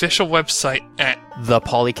series' official website at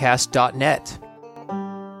thepolycast.net.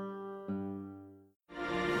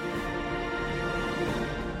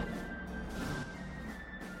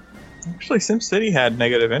 Actually, SimCity had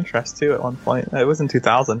negative interest too at one point. It was in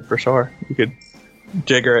 2000 for sure. You could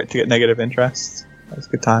jigger it to get negative interest. That was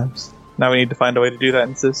good times. Now we need to find a way to do that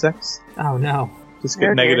in Civ 6. Oh no. Just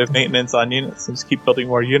get negative maintenance on units and just keep building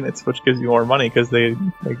more units, which gives you more money because they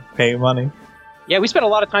pay money. Yeah, we spent a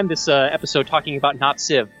lot of time this episode talking about not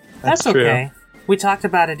Civ. That's true. Okay. We talked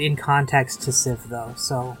about it in context to Civ, though,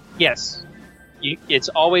 so... Yes. It's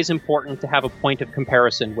always important to have a point of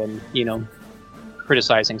comparison when,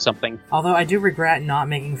 criticizing something. Although I do regret not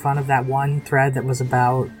making fun of that one thread that was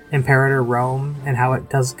about Imperator Rome and how it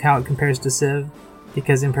compares to Civ,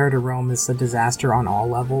 because Imperator Rome is a disaster on all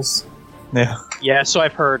levels. Yeah. Yeah, so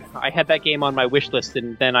I've heard. I had that game on my wish list,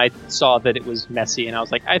 and then I saw that it was messy, and I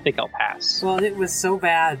was like, I think I'll pass. Well, it was so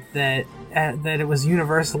bad that it was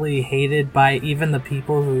universally hated by even the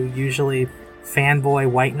people who usually fanboy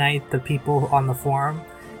White Knight, the people on the forum.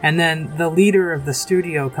 And then the leader of the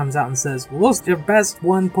studio comes out and says, well, it's the best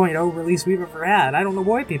 1.0 release we've ever had. I don't know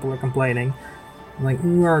why people are complaining. I'm like,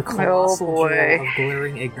 you are a colossal jewel of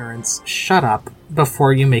glaring ignorance. Shut up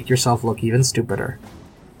before you make yourself look even stupider.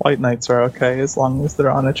 White Knights are okay as long as they're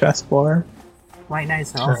on a chessboard. White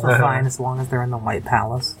Knights are also fine as long as they're in the White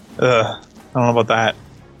Palace. I don't know about that,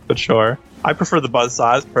 but sure. I prefer the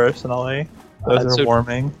buzzsaws, personally. Those are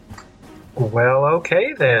warming. Well,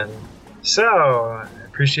 okay then. So, I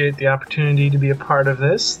appreciate the opportunity to be a part of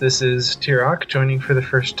this. This is Tirok joining for the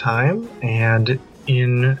first time, and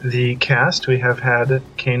in the cast we have had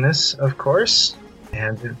Canis, of course,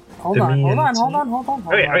 and Hold on.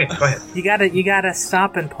 Okay, go ahead. You gotta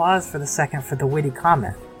stop and pause for the second for the witty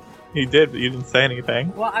comment. You did, but you didn't say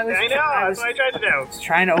anything. Well, I know, that's what I tried to do. I was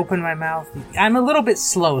trying to open my mouth. I'm a little bit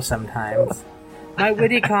slow sometimes. My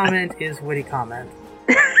witty comment is witty comment.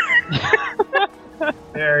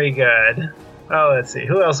 Very good. Oh, let's see.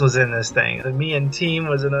 Who else was in this thing? The Me and Team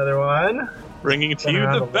was another one. Bringing to you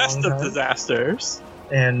the best of disasters.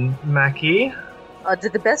 And Mackie.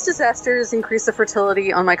 Did the best disasters increase the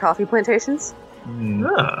fertility on my coffee plantations?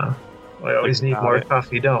 Oh. We always need more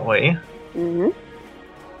coffee, don't we? Mm-hmm.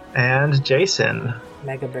 And Jason.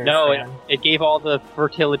 Mega Bear No, fan. it gave all the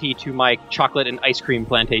fertility to my chocolate and ice cream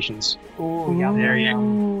plantations. Ooh, yum, There you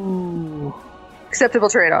yum. Acceptable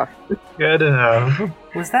trade-off. Good enough.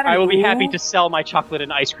 Was that an I will be ooh? happy to sell my chocolate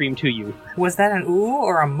and ice cream to you. Was that an ooh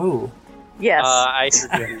or a moo? Yes. I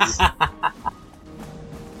forget.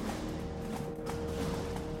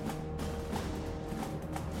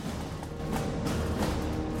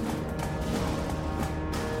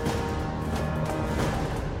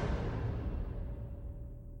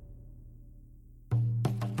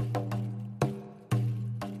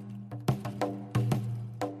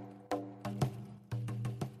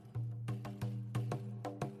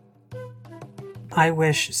 I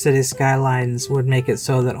wish City Skylines would make it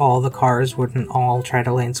so that all the cars wouldn't all try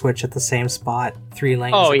to lane switch at the same spot, 3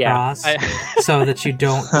 lanes across, so that you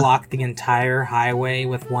don't block the entire highway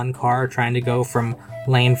with one car trying to go from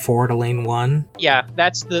lane 4 to lane 1. Yeah,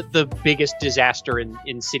 that's the biggest disaster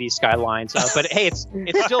in City Skylines. But hey,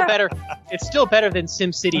 it's still better. It's still better than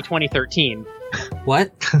SimCity 2013.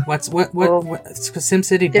 What? What?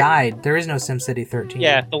 SimCity died. There is no SimCity 13.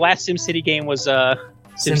 Yeah, the last SimCity game was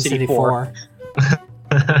SimCity 4.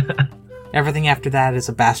 Everything after that is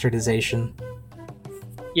a bastardization.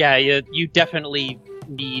 Yeah, you definitely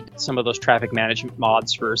need some of those traffic management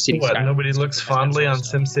mods for City Skylines. Nobody looks fondly on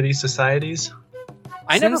SimCity Societies?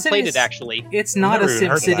 I never SimCity's- played it, actually. It's not a Never even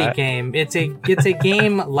heard of SimCity that. game. It's a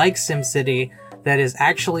game like SimCity that is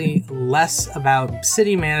actually less about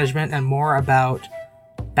city management and more about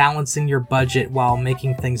balancing your budget while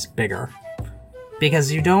making things bigger. Because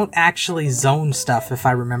you don't actually zone stuff, if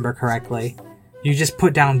I remember correctly. You just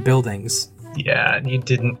put down buildings. Yeah, you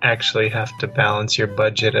didn't actually have to balance your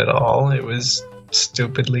budget at all. It was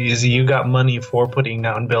stupidly easy. You got money for putting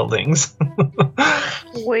down buildings.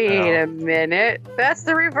 Wait a minute. That's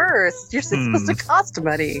the reverse. You're supposed to cost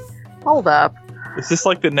money. Hold up. Is this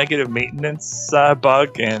like the negative maintenance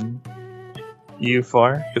bug in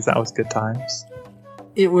U4? Because that was good times.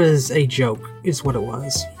 It was a joke, is what it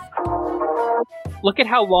was. Look at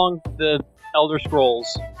how long the Elder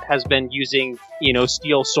Scrolls has been using,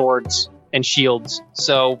 steel swords and shields.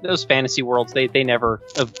 So those fantasy worlds, they never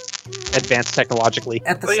advanced technologically.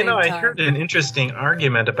 At the Well, same I time, heard an interesting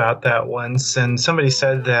argument about that once, and somebody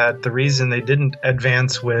said that the reason they didn't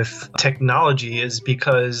advance with technology is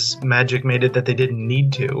because Magic made it that they didn't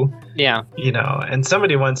need to. Yeah. And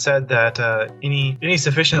somebody once said that any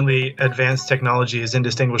sufficiently advanced technology is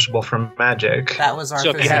indistinguishable from Magic. that was So if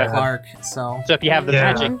Arthur you C. have- Clarke, so... So if you have the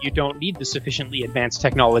Yeah. magic, you don't need the sufficiently advanced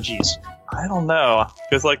technologies. I don't know.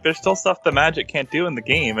 Because, there's still stuff the Magic can't do in the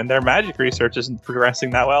game, and their Magic research isn't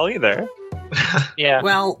progressing that well either. Yeah.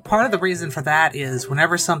 Well, part of the reason for that is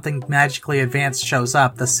whenever something magically advanced shows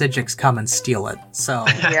up, the Psijics come and steal it. So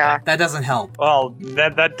Yeah. that doesn't help. Well,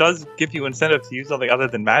 that does give you incentive to use something other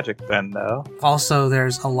than Magic then, though. Also,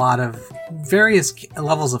 there's a lot of various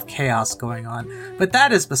levels of chaos going on. But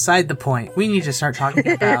that is beside the point. We need to start talking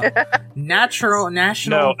about national...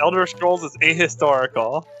 No, Elder Scrolls is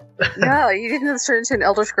ahistorical. No, you didn't turn into an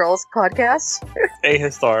Elder Scrolls podcast?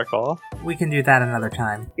 Ahistorical. We can do that another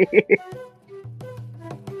time.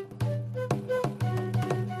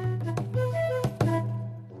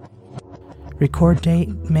 Record date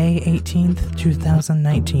May 18th,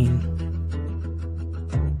 2019.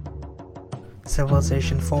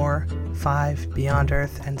 Civilization 4, 5, Beyond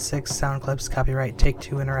Earth, and 6 sound clips copyright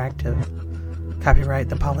Take-Two Interactive. Copyright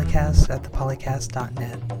The Polycast at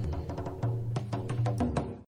thepolycast.net.